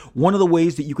vibes. One of the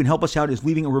ways that you can help us out is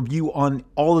leaving a review on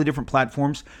all the different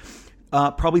platforms.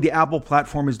 Probably the Apple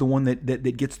platform is the one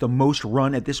that gets the most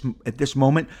run at this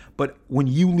moment. But when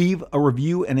you leave a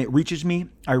review and it reaches me,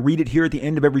 I read it here at the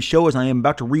end of every show, as I am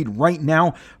about to read right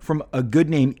now from a good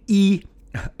name,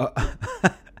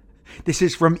 This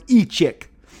is from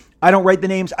E-Chick. I don't write the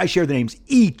names, I share the names.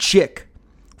 E-Chick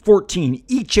 14.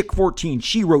 E-Chick 14.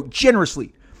 She wrote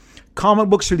generously. Comic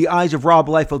books through the eyes of Rob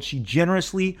Liefeld. She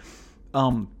generously,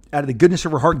 out of the goodness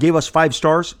of her heart, gave us 5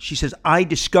 stars. She says, I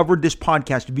discovered this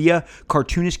podcast via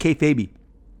cartoonist Kayfabe.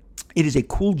 It is a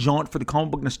cool jaunt for the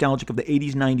comic book nostalgic of the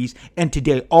 80s, 90s, and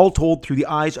today, all told through the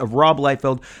eyes of Rob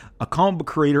Liefeld, a comic book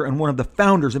creator and one of the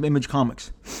founders of Image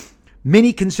Comics.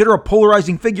 Many consider a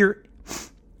polarizing figure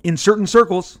in certain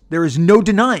circles. There is no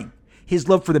denying his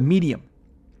love for the medium.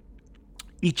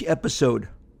 Each episode,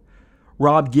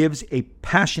 Rob gives a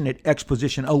passionate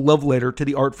exposition, a love letter to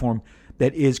the art form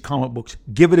that is comic books.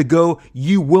 Give it a go.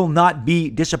 You will not be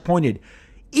disappointed.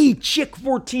 E-Chick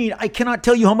 14. I cannot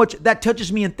tell you how much that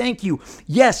touches me, and thank you.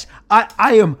 Yes, I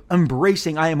am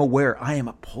embracing, I am aware, I am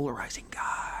a polarizing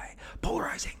guy.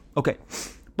 Polarizing. Okay,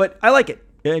 but I like it.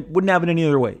 I wouldn't have it any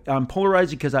other way. I'm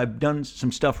polarizing because I've done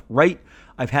some stuff right.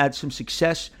 I've had some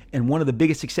success, and one of the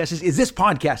biggest successes is this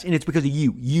podcast, and it's because of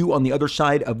you. You on the other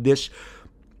side of this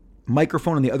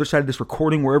microphone, on the other side of this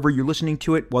recording, wherever you're listening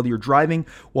to it, while you're driving,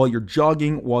 while you're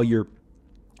jogging, while you're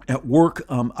at work.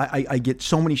 I get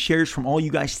so many shares from all you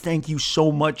guys. Thank you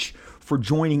so much for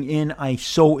joining in. I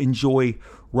so enjoy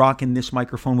rocking this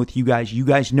microphone with you guys. You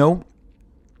guys know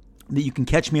that you can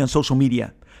catch me on social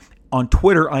media. On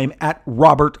Twitter, I am at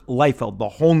Robert Liefeld, the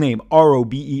whole name,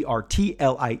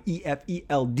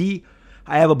 RobertLiefeld.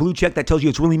 I have a blue check that tells you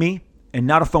it's really me and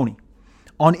not a phony.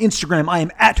 On Instagram, I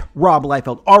am at Rob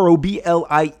Liefeld,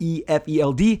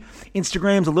 RoberLiefeld.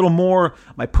 Instagram's a little more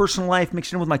my personal life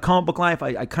mixed in with my comic book life.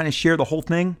 I kind of share the whole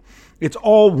thing. It's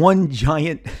all one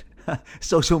giant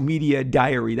social media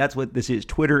diary. That's what this is.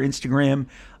 Twitter, Instagram,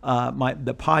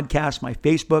 the podcast, my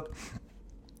Facebook.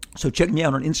 So check me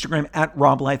out on Instagram at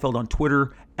Rob Liefeld, on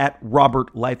Twitter at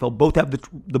Robert Liefeld. Both have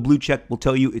the blue check. Will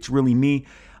tell you it's really me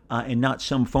and not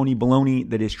some phony baloney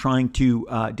that is trying to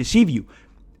deceive you.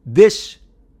 This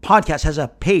podcast has a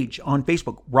page on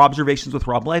Facebook, Robservations with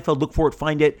Rob Liefeld. Look for it,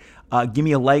 find it. Give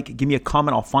me a like, give me a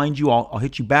comment. I'll find you. I'll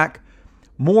hit you back.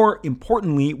 More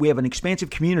importantly, we have an expansive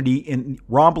community in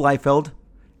Rob Liefeld,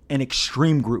 an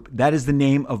Extreme Group. That is the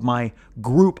name of my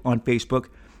group on Facebook.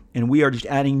 And we are just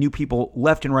adding new people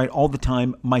left and right all the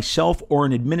time. Myself or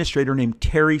an administrator named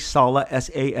Terry Sala,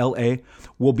 S-A-L-A,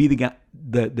 will be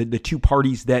the two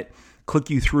parties that click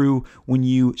you through when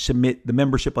you submit the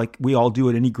membership, like we all do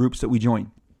at any groups that we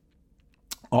join,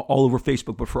 all over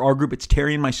Facebook. But for our group, it's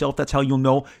Terry and myself. That's how you'll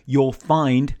know. You'll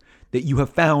find that you have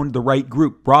found the right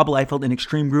group. Rob Liefeld, an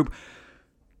Extreme Group.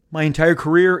 My entire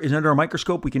career is under a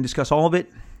microscope. We can discuss all of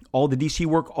it. All the DC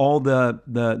work, all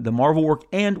the Marvel work,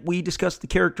 and we discuss the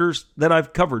characters that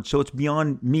I've covered. So it's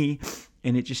beyond me,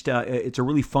 and it just it's a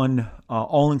really fun,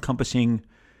 all-encompassing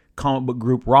comic book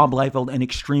group. Rob Liefeld, an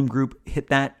Extreme Group. Hit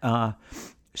that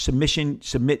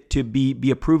submit to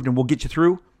be approved, and we'll get you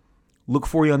through. Look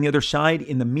for you on the other side.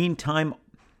 In the meantime,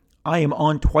 I am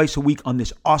on twice a week on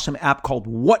this awesome app called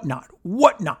Whatnot.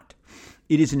 Whatnot.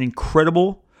 It is an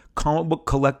incredible comic book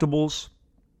collectibles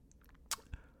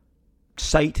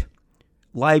site,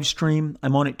 live stream.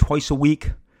 I'm on it twice a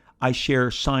week. I share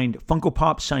signed Funko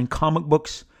Pops, signed comic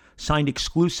books, signed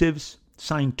exclusives,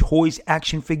 signed toys,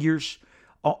 action figures,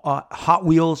 Hot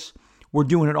Wheels. We're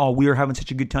doing it all. We are having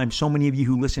such a good time. So many of you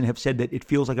who listen have said that it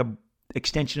feels like a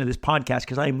extension of this podcast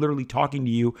because I am literally talking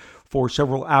to you for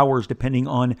several hours, depending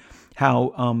on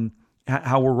how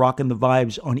we're rocking the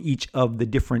vibes on each of the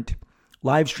different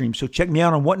live streams. So check me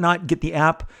out on Whatnot, get the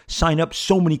app, sign up.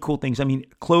 So many cool things. I mean,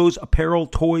 clothes, apparel,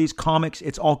 toys, comics,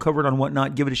 it's all covered on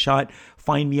Whatnot. Give it a shot.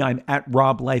 Find me. I'm at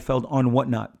Rob Liefeld on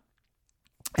Whatnot.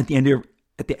 At the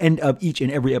end of each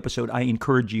and every episode, I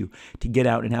encourage you to get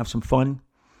out and have some fun.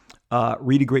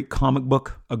 Read a great comic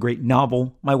book, a great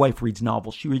novel. My wife reads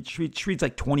novels. She reads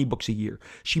like 20 books a year.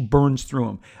 She burns through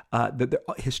them. The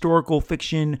historical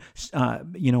fiction,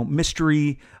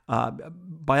 mystery,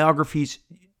 biographies,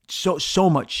 so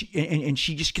much. And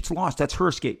she just gets lost. That's her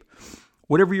escape.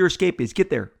 Whatever your escape is, get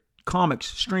there. Comics,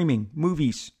 streaming,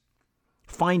 movies.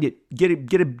 Find it.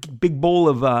 Get a big bowl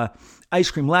of ice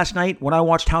cream. Last night when I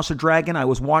watched House of Dragon, I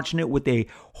was watching it with a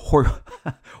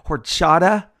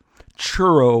horchata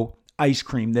churro ice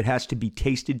cream that has to be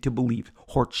tasted to believe.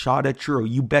 Horchata churro.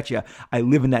 You betcha. I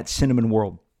live in that cinnamon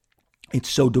world. It's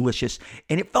so delicious.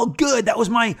 And it felt good. That was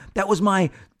my, my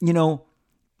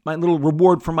little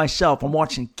reward for myself. I'm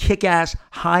watching kick-ass,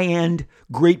 high-end,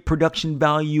 great production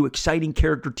value, exciting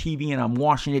character TV, and I'm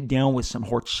washing it down with some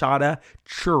horchata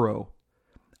churro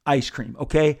ice cream.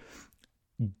 Okay?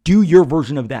 Do your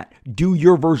version of that. Do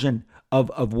your version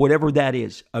of whatever that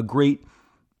is. A great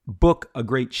book, a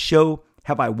great show.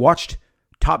 Have I watched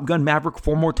Top Gun Maverick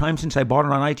 4 more times since I bought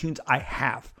it on iTunes? I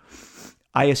have.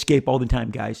 I escape all the time,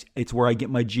 guys. It's where I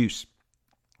get my juice.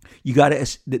 You got to,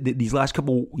 these last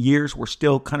couple years, we're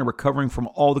still kind of recovering from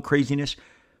all the craziness.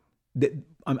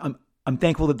 I'm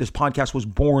thankful that this podcast was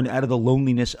born out of the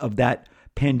loneliness of that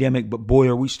pandemic, but boy,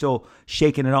 are we still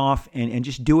shaking it off and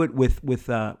just do it with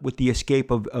the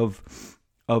escape of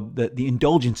the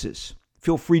indulgences.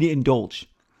 Feel free to indulge.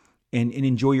 And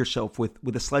enjoy yourself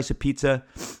with a slice of pizza,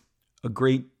 a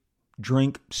great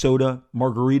drink, soda,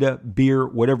 margarita, beer,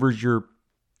 whatever's your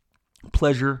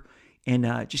pleasure,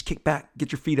 and just kick back,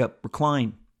 get your feet up,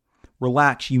 recline,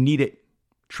 relax. You need it.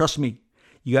 Trust me.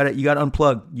 You gotta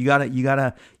unplug. You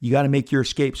gotta make your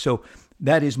escape. So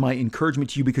that is my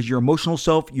encouragement to you, because your emotional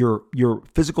self, your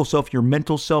physical self, your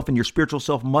mental self, and your spiritual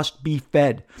self must be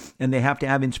fed, and they have to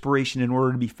have inspiration in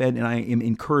order to be fed. And I am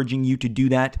encouraging you to do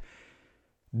that.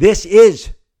 This is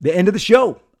the end of the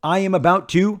show. I am about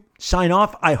to sign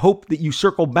off. I hope that you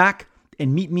circle back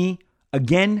and meet me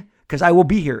again, because I will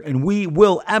be here, and we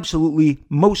will absolutely,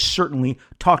 most certainly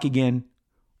talk again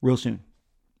real soon.